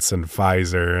 & Johnson,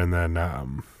 Pfizer, and then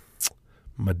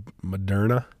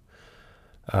Moderna.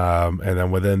 And then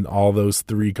within all those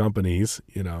 3 companies,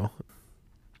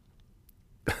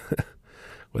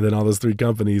 within all those 3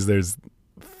 companies, there's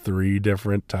 3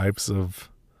 different types of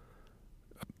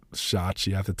shots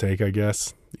you have to take, I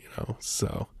guess.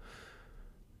 So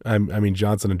I mean,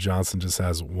 Johnson & Johnson just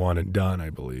has 1 and done, I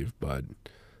believe, but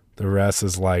the rest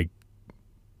is like,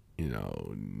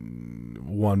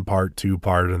 1 part, 2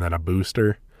 part, and then a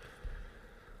booster.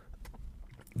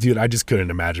 Dude, I just couldn't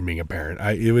imagine being a parent.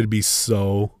 It would be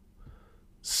so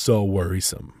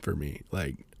worrisome for me.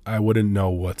 Like, I wouldn't know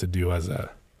what to do as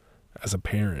a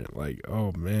parent. Like,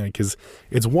 oh man, because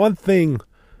it's one thing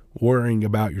worrying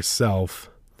about yourself,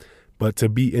 but to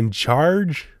be in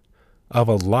charge of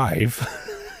a life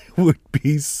would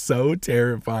be so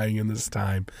terrifying in this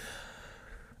time.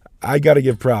 I got to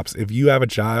give props. If you have a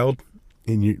child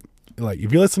and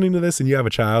if you're listening to this and you have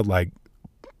a child, like,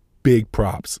 big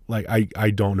props. Like, I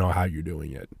don't know how you're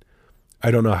doing it.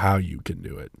 I don't know how you can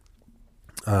do it.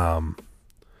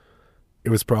 It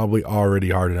was probably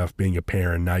already hard enough being a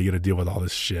parent. Now you got to deal with all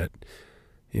this shit,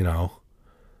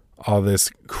 all this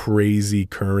crazy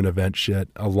current event shit,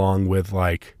 along with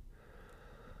like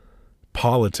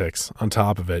politics on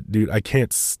top of it. Dude, I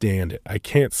can't stand it. I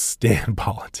can't stand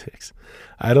politics.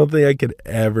 I don't think I could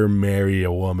ever marry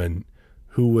a woman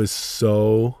who was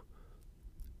so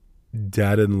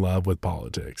dead in love with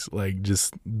politics, like,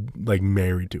 just like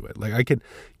married to it. Like, I could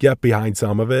get behind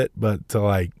some of it, but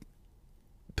to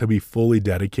be fully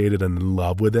dedicated and in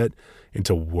love with it and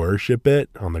to worship it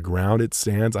on the ground it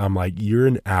stands, I'm like, you're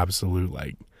an absolute,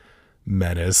 like,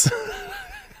 menace.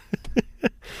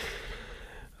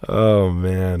 Oh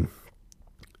man,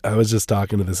 I was just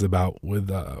talking to this about with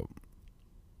a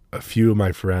few of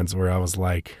my friends where I was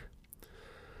like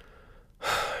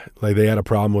they had a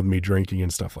problem with me drinking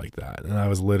and stuff like that, and I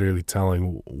was literally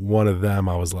telling one of them,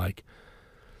 I was like,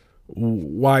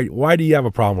 why do you have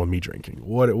a problem with me drinking?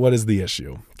 What is the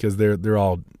issue? Because they're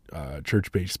all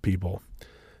church-based people.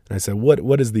 And I said,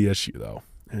 what is the issue though?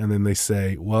 And then they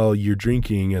say, well, you're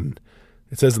drinking, and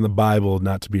it says in the Bible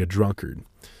not to be a drunkard.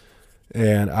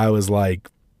 And I was like,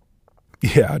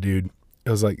 yeah, dude.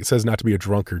 I was like, it says not to be a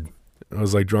drunkard. I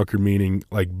was like, drunkard meaning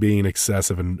like being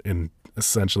excessive and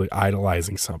essentially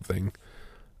idolizing something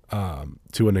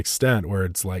to an extent where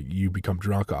it's like you become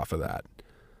drunk off of that,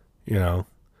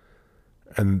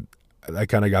 And I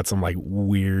kind of got some like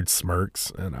weird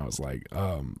smirks, and I was like,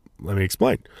 let me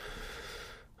explain.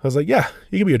 I was like, yeah,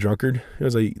 you can be a drunkard. It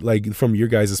was like from your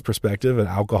guys' perspective and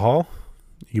alcohol,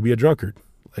 you could be a drunkard.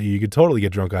 Like, you could totally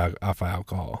get drunk off of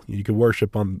alcohol. You could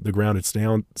worship on the ground it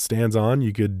stands on.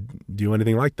 You could do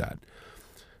anything like that.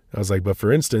 I was like, but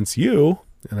for instance, you,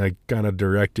 and I kind of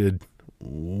directed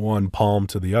one palm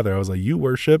to the other. I was like, you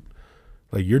worship,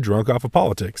 like, you're drunk off of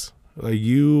politics. Like,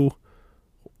 you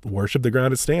worship the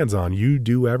ground it stands on. You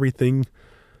do everything,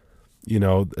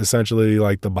 essentially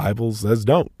like the Bible says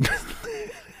don't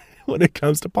when it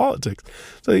comes to politics.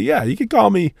 So yeah, you could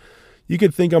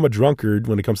think I'm a drunkard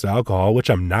when it comes to alcohol, which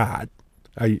I'm not.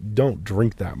 I don't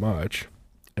drink that much.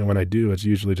 And when I do, it's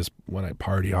usually just when I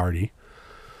party hardy.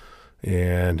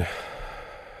 And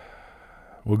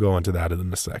we'll go into that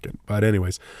in a second. But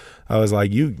anyways, I was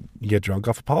like, you get drunk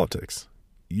off of politics.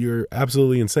 You're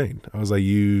absolutely insane. I was like,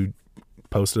 you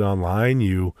post it online,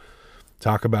 you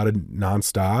talk about it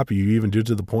nonstop. You even do it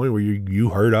to the point where you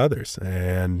hurt others.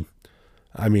 And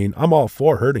I mean, I'm all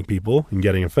for hurting people and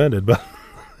getting offended, but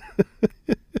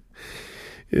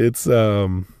it's,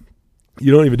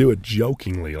 you don't even do it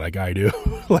jokingly like I do.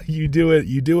 Like you do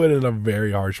it in a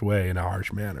very harsh way, in a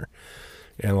harsh manner.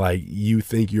 And like, you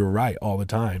think you're right all the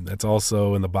time. That's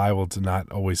also in the Bible, to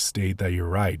not always state that you're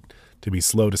right, to be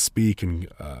slow to speak and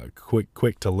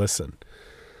quick to listen.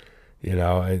 You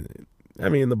know, I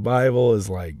mean, the Bible is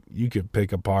like, you could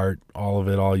pick apart all of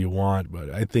it all you want, but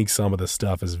I think some of the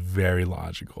stuff is very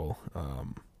logical.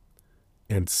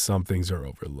 And some things are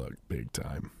overlooked big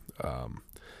time.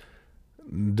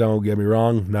 Don't get me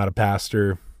wrong, not a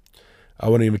pastor. I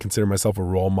wouldn't even consider myself a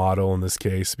role model in this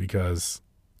case, because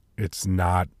it's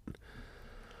not,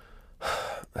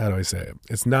 how do I say it?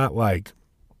 It's not like,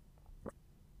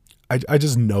 I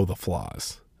just know the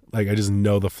flaws. Like, I just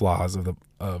know the flaws of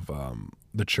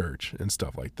the church and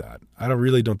stuff like that. I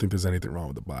don't think there's anything wrong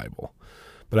with the Bible,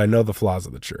 but I know the flaws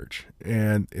of the church,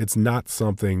 and it's not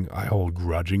something I hold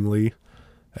grudgingly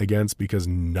against, because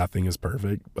nothing is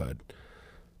perfect, but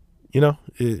you know,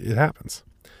 it happens.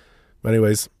 But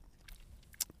anyways,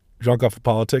 drunk off of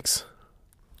politics.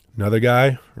 Another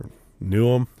guy, knew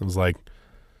him. It was like,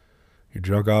 you're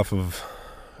drunk off of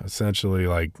essentially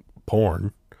like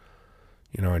porn.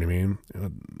 You know what I mean?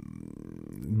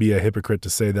 Be a hypocrite to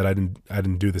say that I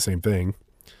didn't do the same thing,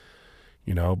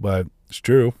 you know, but it's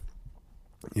true.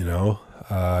 You know,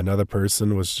 another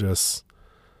person was just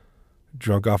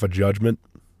drunk off of judgment,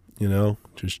 you know,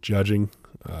 just judging.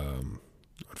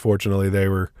 Unfortunately, they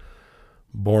were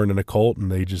born in a cult,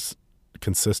 and they just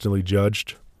consistently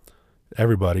judged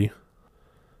everybody.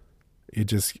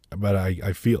 But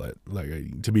I feel it.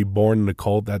 Like, to be born in a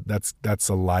cult, that's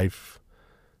a life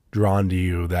drawn to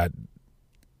you that,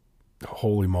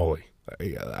 holy moly,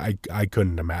 I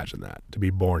couldn't imagine that, to be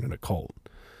born in a cult.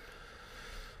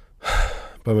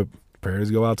 But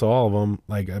prayers go out to all of them.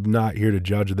 Like, I'm not here to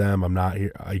judge them. I'm not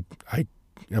here. I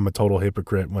am a total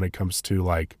hypocrite when it comes to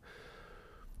like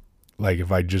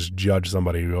if I just judge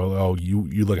somebody, oh, you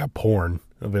look at porn,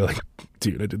 I'll be like,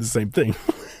 dude, I did the same thing.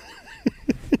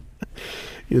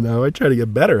 You know, I try to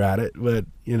get better at it, but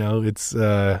you know, it's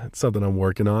something I'm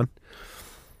working on.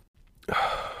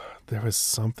 There was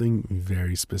something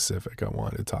very specific I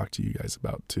wanted to talk to you guys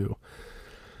about too.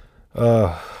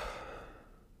 I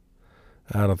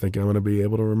don't think I'm going to be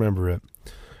able to remember it.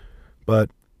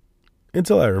 But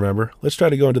until I remember, let's try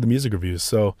to go into the music reviews.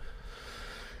 So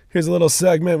here's a little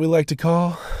segment we like to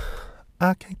call,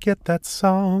 I Can't Get That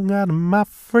Song Out of My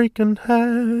Freaking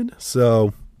Head.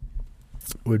 So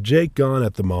with Jake gone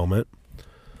at the moment,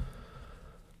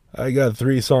 I got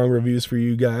 3 song reviews for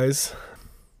you guys.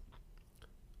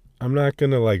 I'm not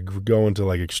going to like go into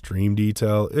like extreme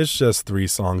detail. It's just 3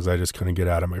 songs I just couldn't get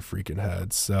out of my freaking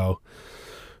head. So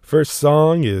first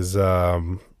song is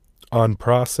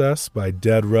Unprocessed by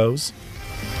Dead Rose.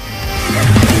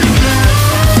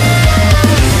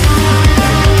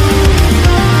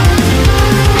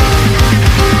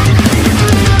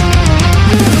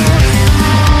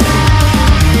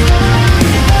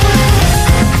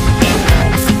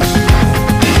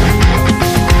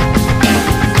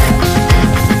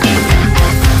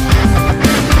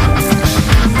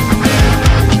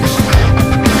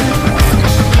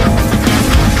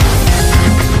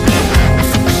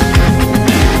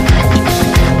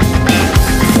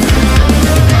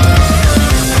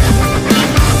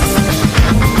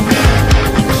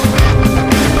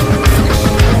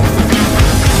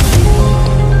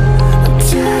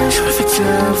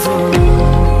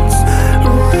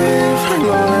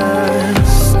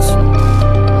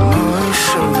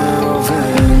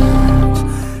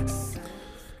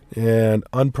 And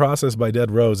Unprocessed by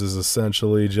Dead Rose is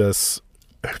essentially just,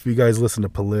 if you guys listen to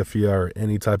Polyphia or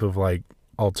any type of like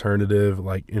alternative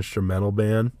like instrumental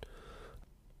band,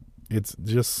 it's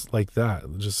just like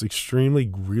that. Just extremely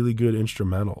really good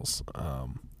instrumentals.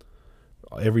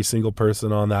 Every single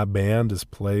person on that band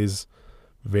just plays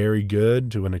very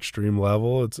good to an extreme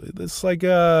level. It's like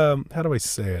how do I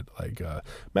say it? Like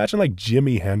imagine like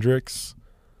Jimi Hendrix.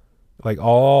 Like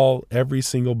every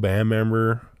single band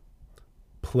member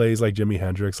plays like Jimi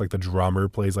Hendrix. Like the drummer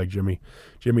plays like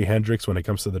Jimi Hendrix when it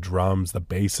comes to the drums. The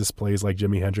bassist plays like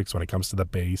Jimi Hendrix when it comes to the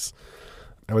bass.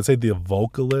 I would say the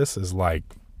vocalist is like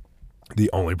the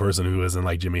only person who isn't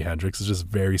like Jimi Hendrix. It's just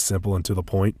very simple and to the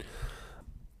point.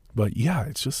 But yeah,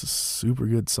 it's just a super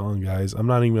good song, guys. I'm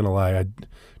not even gonna lie. I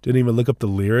didn't even look up the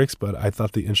lyrics, but I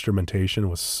thought the instrumentation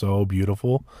was so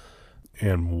beautiful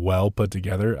and well put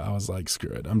together. I was like,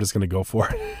 screw it, I'm just gonna go for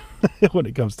it when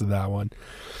it comes to that one.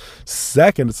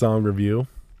 Second song review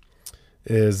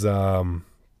is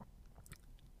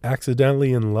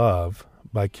Accidentally in Love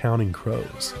by Counting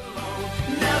Crows.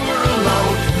 Never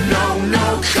alone, no,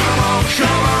 no, come on,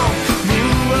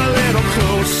 move a little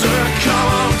closer, come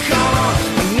on,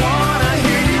 I wanna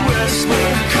hear you whisper,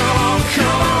 come on,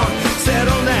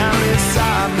 settle down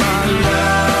inside my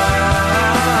love.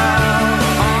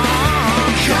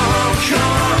 Come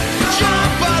on,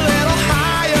 jump a little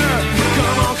higher,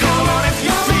 come on, if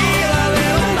you feel a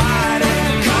little lighter,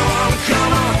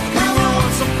 come on, we were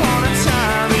once upon a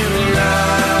time in love.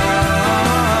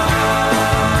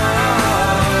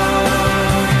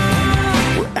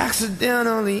 We're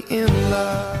accidentally in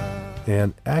love.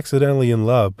 And Accidentally in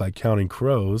Love by Counting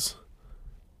Crows.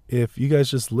 If you guys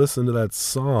just listen to that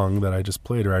song that I just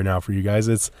played right now for you guys,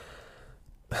 it's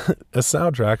a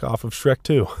soundtrack off of Shrek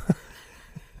 2.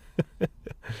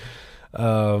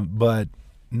 But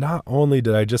not only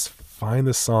did I just find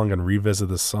this song and revisit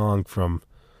the song from,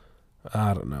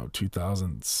 I don't know,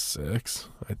 2006.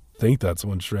 I think that's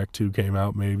when Shrek 2 came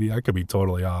out, maybe. I could be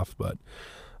totally off, but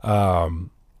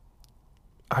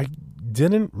I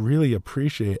didn't really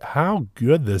appreciate how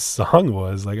good this song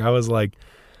was. Like, I was like,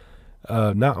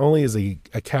 not only is a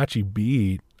catchy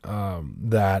beat,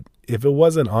 that if it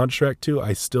wasn't on Shrek 2,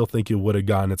 I still think it would have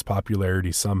gotten its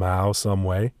popularity somehow, some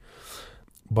way.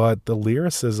 But the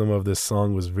lyricism of this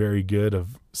song was very good,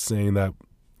 of saying that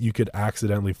you could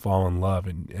accidentally fall in love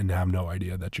and have no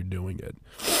idea that you're doing it.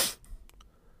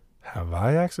 Have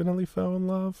I accidentally fell in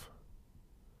love?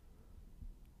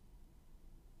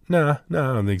 Nah, I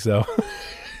don't think so.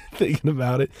 Thinking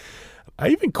about it, I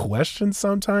even question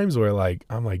sometimes where, like,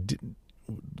 I'm like,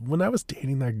 when I was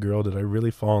dating that girl, did I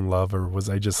really fall in love, or was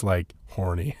I just like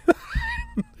horny?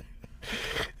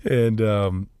 And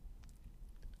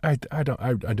I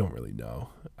don't really know.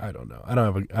 I don't know. I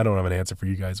don't have an answer for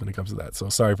you guys when it comes to that. So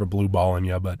sorry for blue balling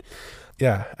you, but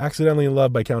yeah, Accidentally in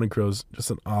Love by Counting Crows,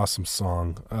 just an awesome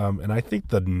song. And I think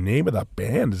the name of that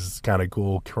band is kind of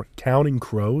cool, Counting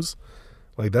Crows.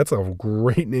 Like, that's a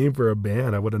great name for a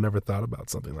band. I would have never thought about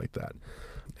something like that.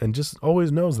 And just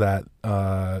always knows that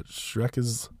Shrek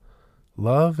is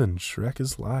love and Shrek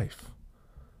is life.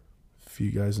 If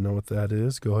you guys know what that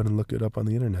is, go ahead and look it up on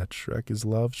the internet. Shrek is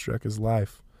love, Shrek is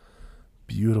life.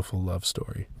 Beautiful love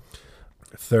story.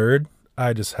 Third,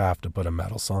 I just have to put a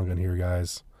metal song in here,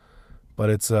 guys. But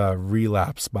it's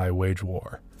Relapse by Wage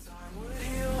War.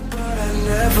 But I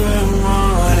never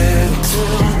wanted to.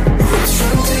 Roots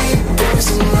from deep,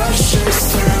 poison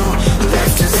rushes through.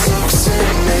 Left its hooks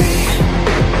in me.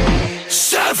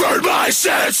 Severed my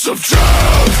sense of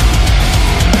truth.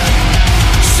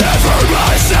 Severed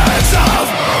my sense of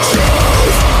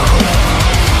truth.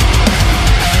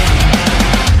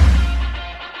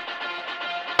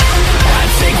 I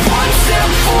take one step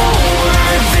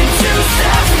forward, then two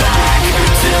steps back,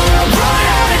 till I run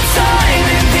out of time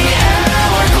in the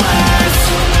hourglass.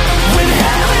 When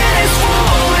heaven is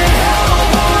full and hell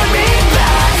won't me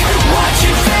back, watch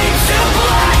it fade to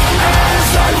black as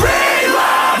I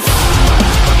relapse.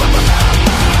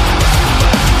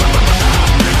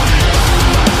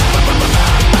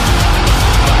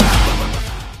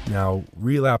 Now,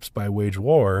 Relapse by Wage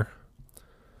War.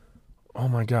 Oh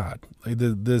my God! Like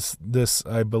this,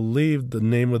 I believe the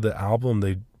name of the album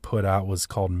they put out was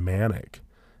called Manic,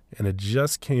 and it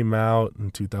just came out in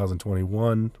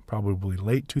 2021, probably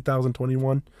late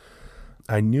 2021.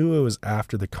 I knew it was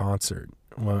after the concert.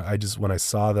 When I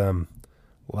saw them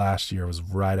last year, it was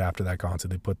right after that concert.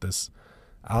 They put this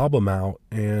album out,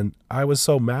 and I was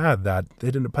so mad that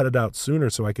they didn't put it out sooner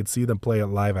so I could see them play it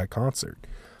live at concert.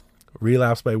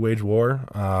 Relapse by Wage War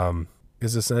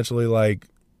is essentially like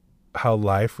how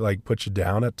life like puts you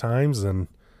down at times, and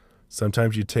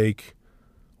sometimes you take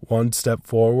one step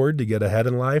forward to get ahead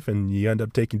in life and you end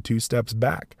up taking two steps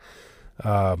back.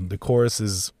 The chorus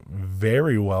is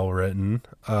very well written,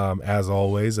 as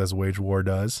always, as Wage War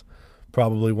does.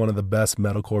 Probably one of the best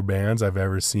metalcore bands I've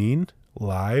ever seen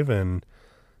live, and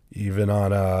even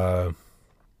on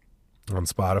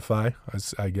Spotify.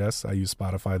 I guess I use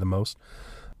Spotify the most.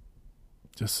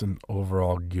 Just an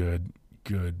overall good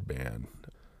band.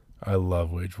 I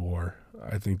love Wage War.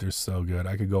 I think they're so good.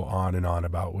 I could go on and on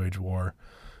about Wage War.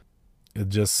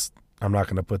 I'm not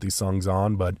going to put these songs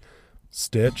on, but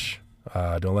Stitch,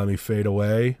 Don't Let Me Fade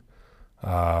Away,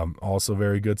 also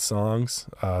very good songs.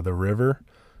 The River,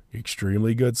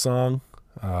 extremely good song.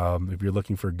 If you're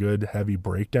looking for good, heavy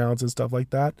breakdowns and stuff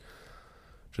like that,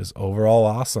 just overall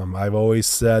awesome. I've always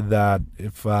said that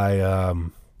if I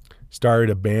started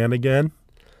a band again,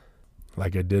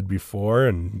 like I did before,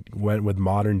 and went with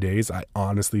modern days, I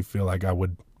honestly feel like I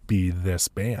would be this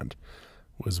band,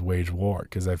 was Wage War,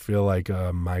 because I feel like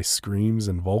my screams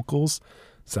and vocals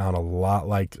sound a lot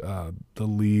like the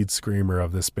lead screamer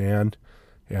of this band,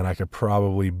 and I could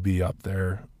probably be up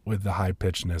there with the high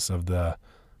pitchedness of the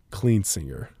clean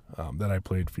singer that I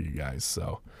played for you guys.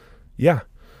 So yeah,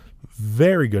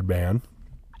 very good band.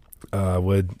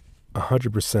 Would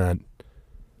 100%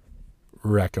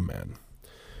 recommend.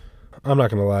 I'm not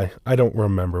gonna lie, I don't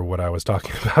remember what I was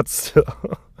talking about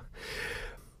still.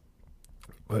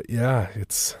 But yeah,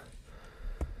 it's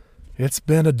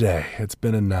been a day. It's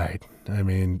been a night. I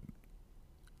mean,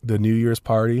 the New Year's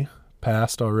party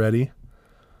passed already.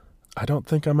 I don't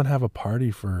think I'm going to have a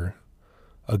party for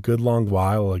a good long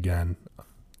while again.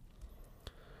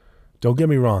 Don't get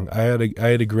me wrong. I had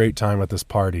a great time at this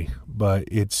party, but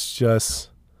it's just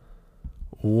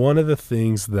one of the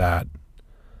things that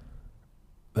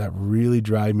really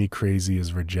drive me crazy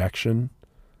is rejection.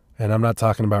 And I'm not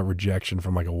talking about rejection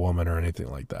from like a woman or anything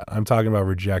like that. I'm talking about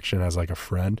rejection as like a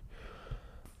friend.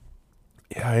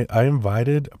 Yeah, I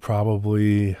invited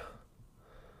probably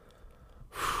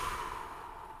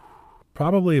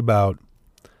about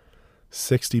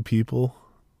 60 people,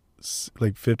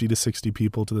 like 50 to 60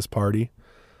 people to this party,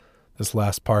 this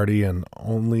last party, and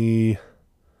only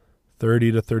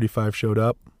 30 to 35 showed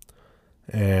up.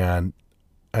 And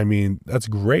I mean, that's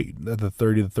great that the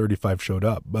 30 to 35 showed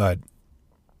up, but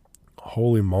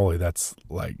holy moly, that's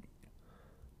like,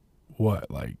 what,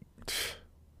 like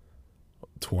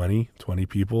 20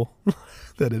 people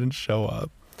that didn't show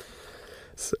up.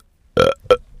 So,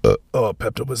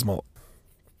 Pepto-Bismol.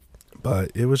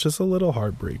 But it was just a little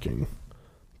heartbreaking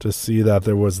to see that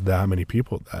there was that many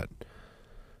people that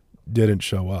didn't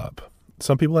show up.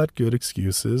 Some people had good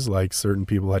excuses, like certain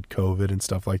people had COVID and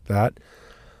stuff like that.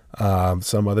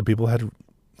 Some other people had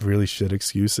really shit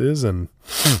excuses, and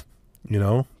you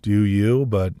know, do you,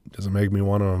 but doesn't make me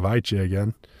want to invite you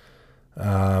again.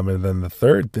 And then the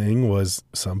third thing was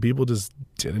some people just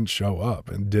didn't show up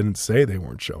and didn't say they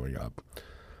weren't showing up.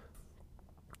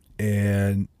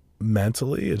 And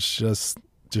mentally, it's just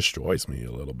destroys me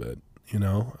a little bit. You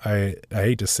know, I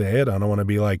hate to say it. I don't want to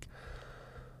be like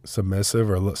submissive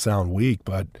or sound weak,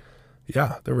 but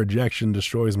yeah, the rejection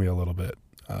destroys me a little bit.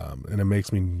 And it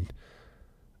makes me,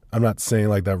 I'm not saying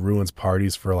like that ruins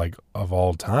parties for like of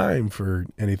all time for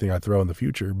anything I throw in the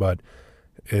future, but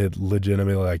it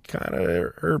legitimately like kind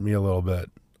of hurt me a little bit.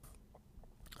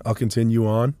 I'll continue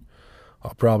on.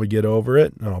 I'll probably get over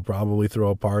it, and I'll probably throw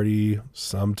a party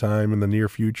sometime in the near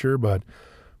future. But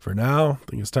for now, I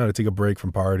think it's time to take a break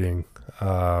from partying.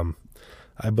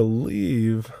 I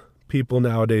believe people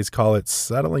nowadays call it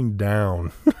settling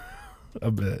down a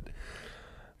bit.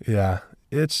 Yeah,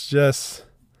 it's just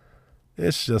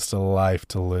a life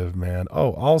to live, man.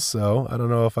 Oh, also, I don't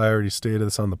know if I already stated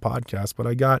this on the podcast, but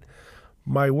I got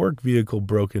my work vehicle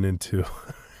broken into.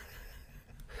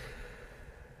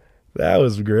 That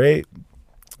was great.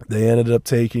 They ended up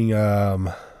taking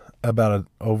over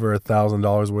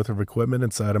 $1,000 worth of equipment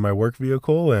inside of my work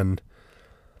vehicle, and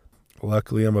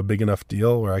luckily I'm a big enough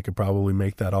deal where I could probably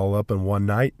make that all up in one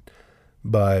night.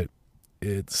 But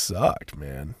it sucked,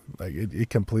 man. Like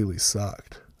it completely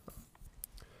sucked.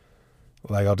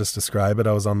 Like, I'll just describe it.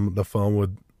 I was on the phone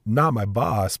with not my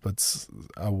boss, but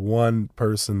one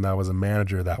person that was a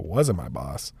manager that wasn't my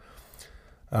boss.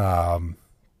 And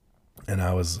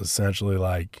I was essentially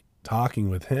like talking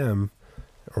with him.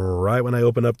 Right when I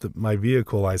opened up my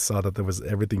vehicle, I saw that there was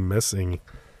everything missing,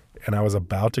 and I was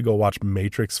about to go watch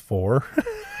Matrix 4.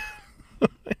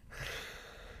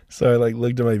 So I like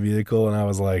looked at my vehicle and I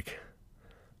was like,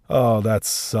 oh, that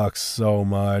sucks so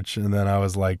much. And then I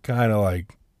was like kind of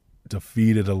like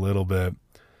defeated a little bit,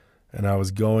 and I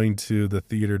was going to the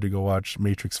theater to go watch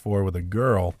Matrix 4 with a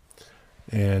girl,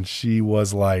 and she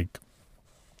was like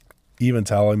even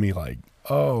telling me like,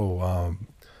 oh,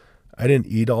 I didn't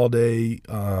eat all day,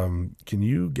 can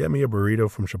you get me a burrito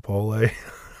from Chipotle?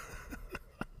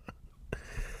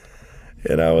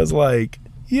 And I was like,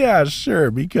 yeah,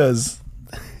 sure, because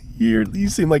you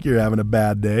seem like you're having a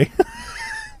bad day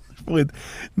with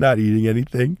not eating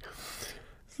anything.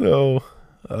 So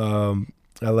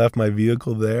I left my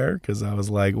vehicle there because I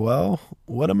was like, well,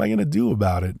 what am I going to do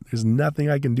about it? There's nothing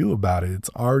I can do about it.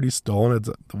 It's already stolen.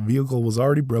 The vehicle was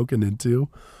already broken into.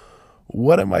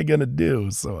 What am I going to do?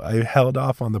 So I held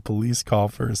off on the police call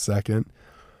for a second,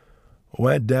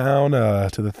 went down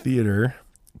to the theater,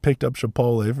 picked up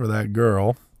Chipotle for that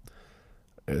girl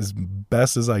as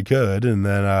best as I could, and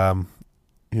then,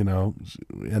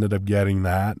 ended up getting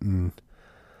that, and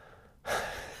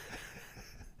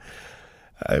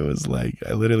I was like,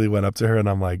 I literally went up to her and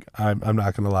I'm like, I'm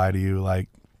not going to lie to you. Like,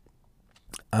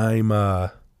 I'm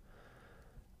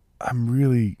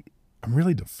really I'm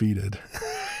really defeated.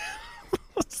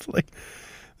 It's like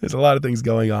there's a lot of things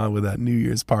going on with that New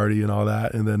Year's party and all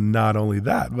that. And then not only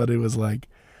that, but it was like,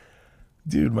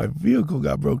 dude, my vehicle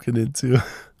got broken into.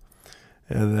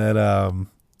 And then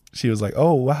she was like,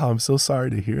 oh, wow, I'm so sorry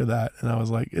to hear that. And I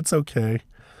was like, it's okay.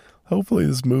 Hopefully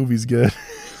this movie's good.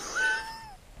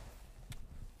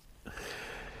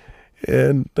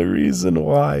 And the reason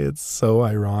why it's so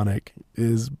ironic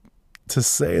is to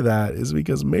say that is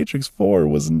because Matrix 4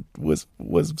 was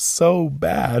so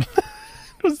bad.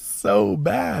 It was so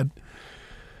bad.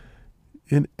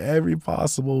 In every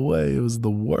possible way, it was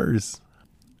the worst.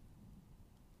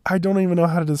 I don't even know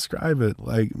how to describe it.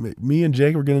 Like, me and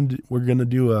Jake were gonna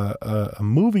do a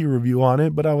movie review on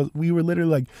it, but we were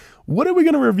literally like, what are we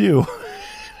gonna review?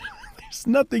 There's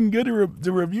nothing good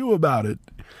to review about it.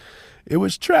 It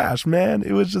was trash, man.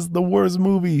 It was just the worst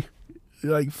movie.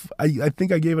 Like, I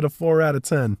think I gave it a 4 out of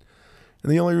 10.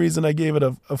 And the only reason I gave it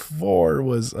a 4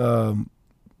 was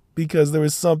because there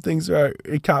was some things where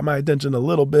it caught my attention a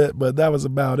little bit, but that was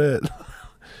about it.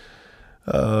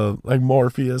 Like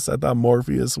Morpheus. I thought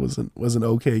Morpheus was an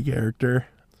okay character.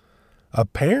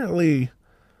 Apparently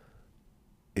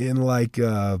in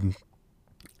the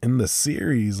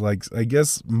series, like, I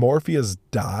guess Morpheus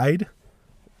died.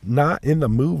 Not in the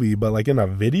movie, but like in a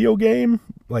video game,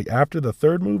 like after the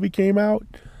third movie came out,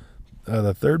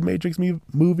 the third Matrix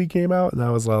movie came out, and I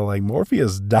was like,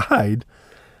 Morpheus died.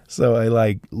 So I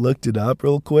like looked it up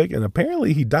real quick, and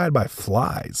apparently he died by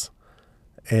flies.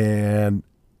 And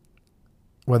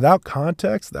without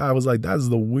context, I was like, that's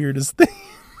the weirdest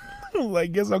thing. I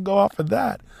guess I'll go off of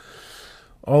that.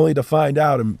 Only to find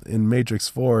out in Matrix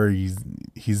 4,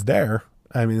 he's there.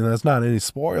 I mean, that's not any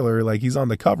spoiler. Like, he's on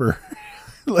the cover.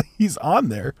 Like, he's on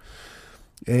there,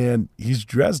 and he's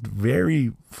dressed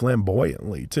very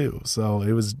flamboyantly too. So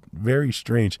it was very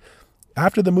strange.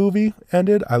 After the movie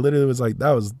ended, I literally was like,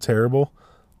 that was terrible.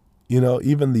 You know,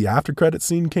 even the after credit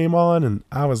scene came on, and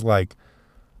I was like,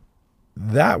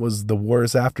 that was the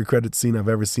worst after credit scene I've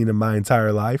ever seen in my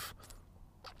entire life.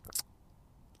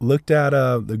 Looked at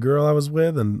the girl I was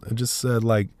with, and I just said,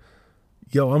 like,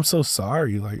 yo, I'm so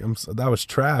sorry. Like, that was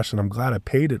trash, and I'm glad I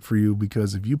paid it for you,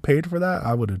 because if you paid for that,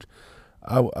 that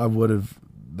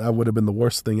would have been the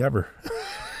worst thing ever.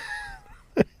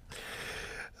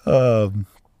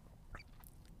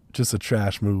 Just a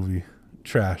trash movie.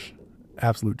 Trash.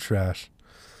 Absolute trash.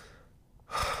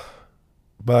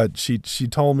 But she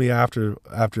told me after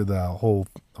the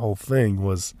whole thing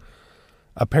was,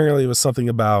 apparently it was something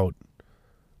about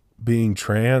being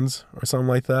trans or something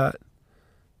like that.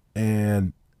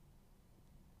 And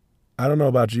I don't know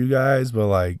about you guys, but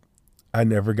like, I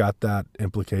never got that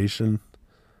implication.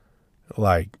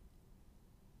 Like,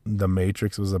 the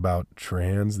Matrix was about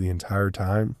trans the entire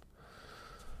time.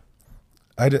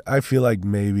 I feel like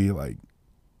maybe, like,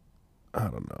 I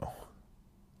don't know.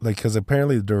 Like, because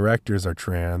apparently the directors are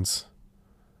trans.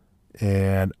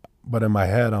 But in my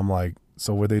head, I'm like,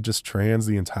 so were they just trans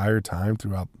the entire time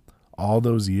throughout all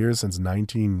those years since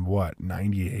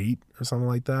 98 or something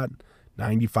like that?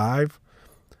 95?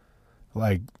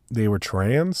 Like, they were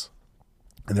trans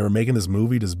and they were making this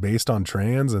movie just based on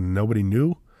trans and nobody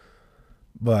knew.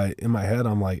 But in my head,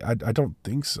 I'm like, I don't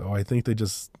think so. I think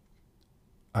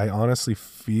I honestly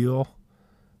feel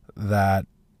that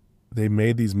they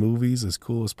made these movies as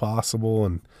cool as possible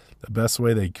and the best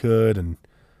way they could. And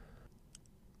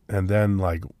then,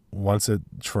 like, once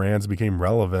trans became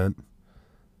relevant,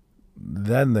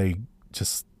 then they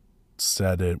just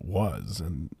said it was,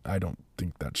 and I don't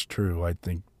think that's true. I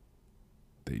think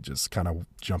they just kind of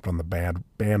jumped on the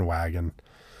bandwagon,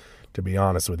 to be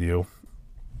honest with you.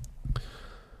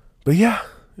 But yeah,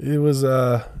 it was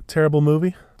a terrible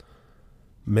movie.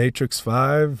 Matrix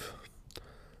 5,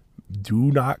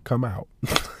 do not come out.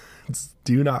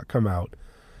 Do not come out.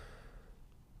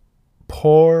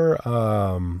 Poor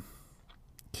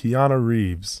Keanu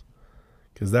Reeves,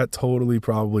 because that totally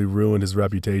probably ruined his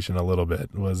reputation a little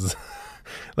bit. Was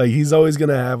like, he's always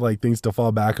gonna have like things to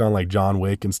fall back on, like John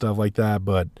Wick and stuff like that,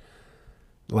 but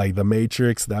like that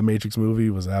Matrix movie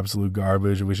was absolute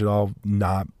garbage. We should all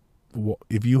not,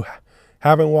 if you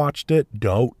haven't watched it,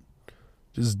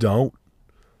 just don't.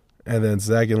 And then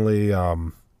secondly,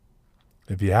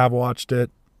 if you have watched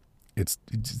it, it's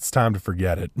time to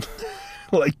forget it.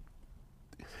 Like,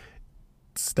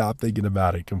 stop thinking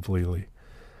about it completely.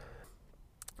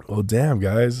 Well, damn,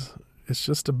 guys, it's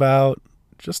just about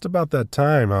that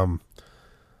time.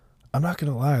 I'm not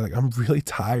gonna lie, like, I'm really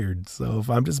tired. So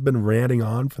if I've just been ranting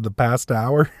on for the past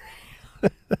hour,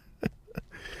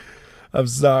 I'm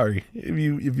sorry.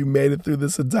 If you made it through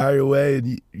this entire way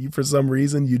and you for some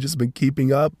reason you just been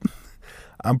keeping up,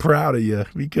 I'm proud of you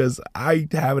because I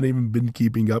haven't even been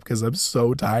keeping up because I'm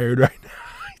so tired right now.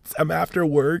 I'm after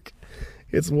work.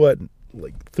 It's what,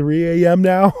 like 3 a.m.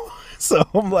 now? So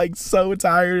I'm like so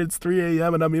tired. It's 3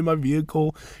 a.m. and I'm in my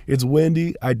vehicle. It's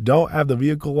windy. I don't have the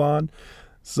vehicle on.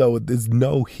 So there's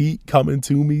no heat coming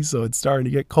to me. So it's starting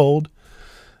to get cold.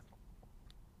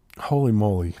 Holy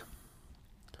moly.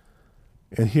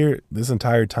 And here, this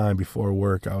entire time before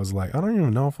work, I was like, I don't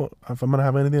even know if I'm going to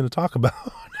have anything to talk about.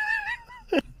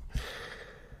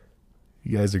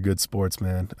 You guys are good sports,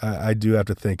 man. I do have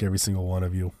to thank every single one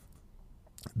of you.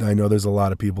 I know there's a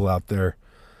lot of people out there.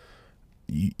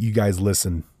 You guys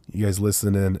listen. You guys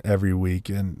listen in every week,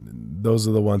 and those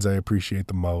are the ones I appreciate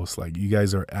the most. Like, you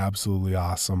guys are absolutely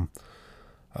awesome.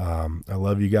 I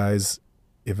love you guys.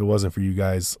 If it wasn't for you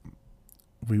guys,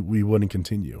 we wouldn't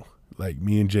continue. Like,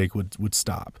 me and Jake would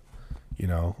stop, you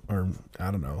know, or I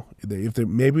don't know.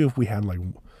 Maybe if we had like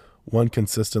one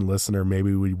consistent listener,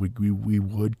 maybe we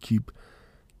would keep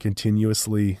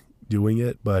continuously doing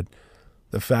it. But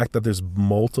the fact that there's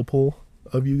multiple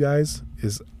of you guys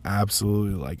is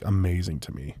absolutely like amazing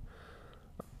to me.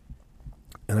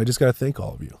 And I just got to thank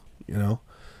all of you, you know.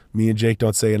 Me and Jake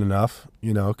don't say it enough,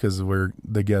 you know, because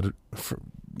they get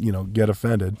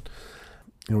offended.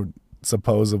 You know,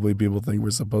 supposedly people think we're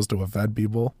supposed to offend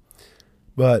people.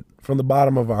 But from the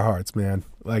bottom of our hearts, man,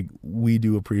 like, we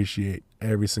do appreciate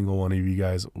every single one of you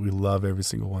guys. We love every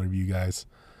single one of you guys.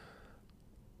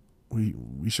 We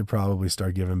should probably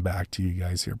start giving back to you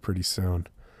guys here pretty soon.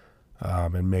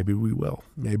 And maybe we will.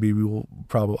 Maybe we will.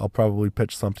 I'll probably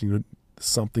pitch something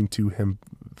to him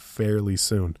fairly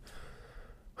soon.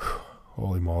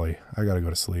 Holy moly, I gotta go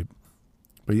to sleep.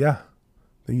 But yeah,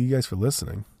 thank you guys for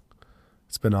listening.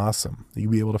 It's been awesome.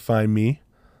 You'll be able to find me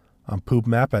on Poop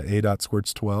Map at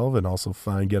a.squirts12 and also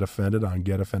find Get Offended on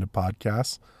Get Offended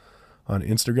Podcasts on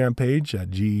Instagram page at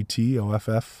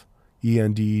GETOFFENDED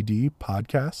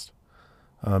Podcast.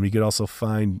 You could also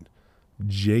find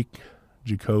Jake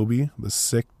Jacoby, the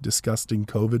sick, disgusting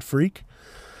COVID freak,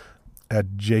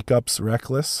 at Jacobs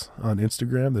Reckless on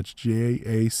Instagram. That's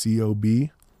JACOB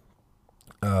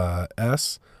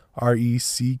SRECKLESS.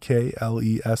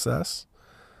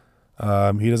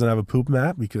 He doesn't have a poop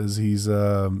map because he's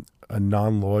a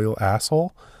non-loyal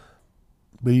asshole.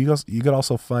 But you could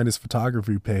also find his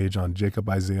photography page on Jacob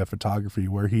Isaiah Photography,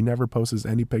 where he never posts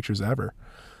any pictures ever.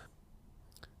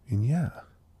 And yeah,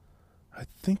 I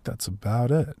think that's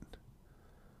about it.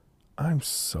 I'm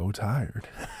so tired.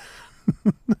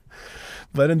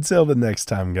 But until the next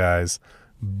time, guys,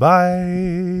 bye.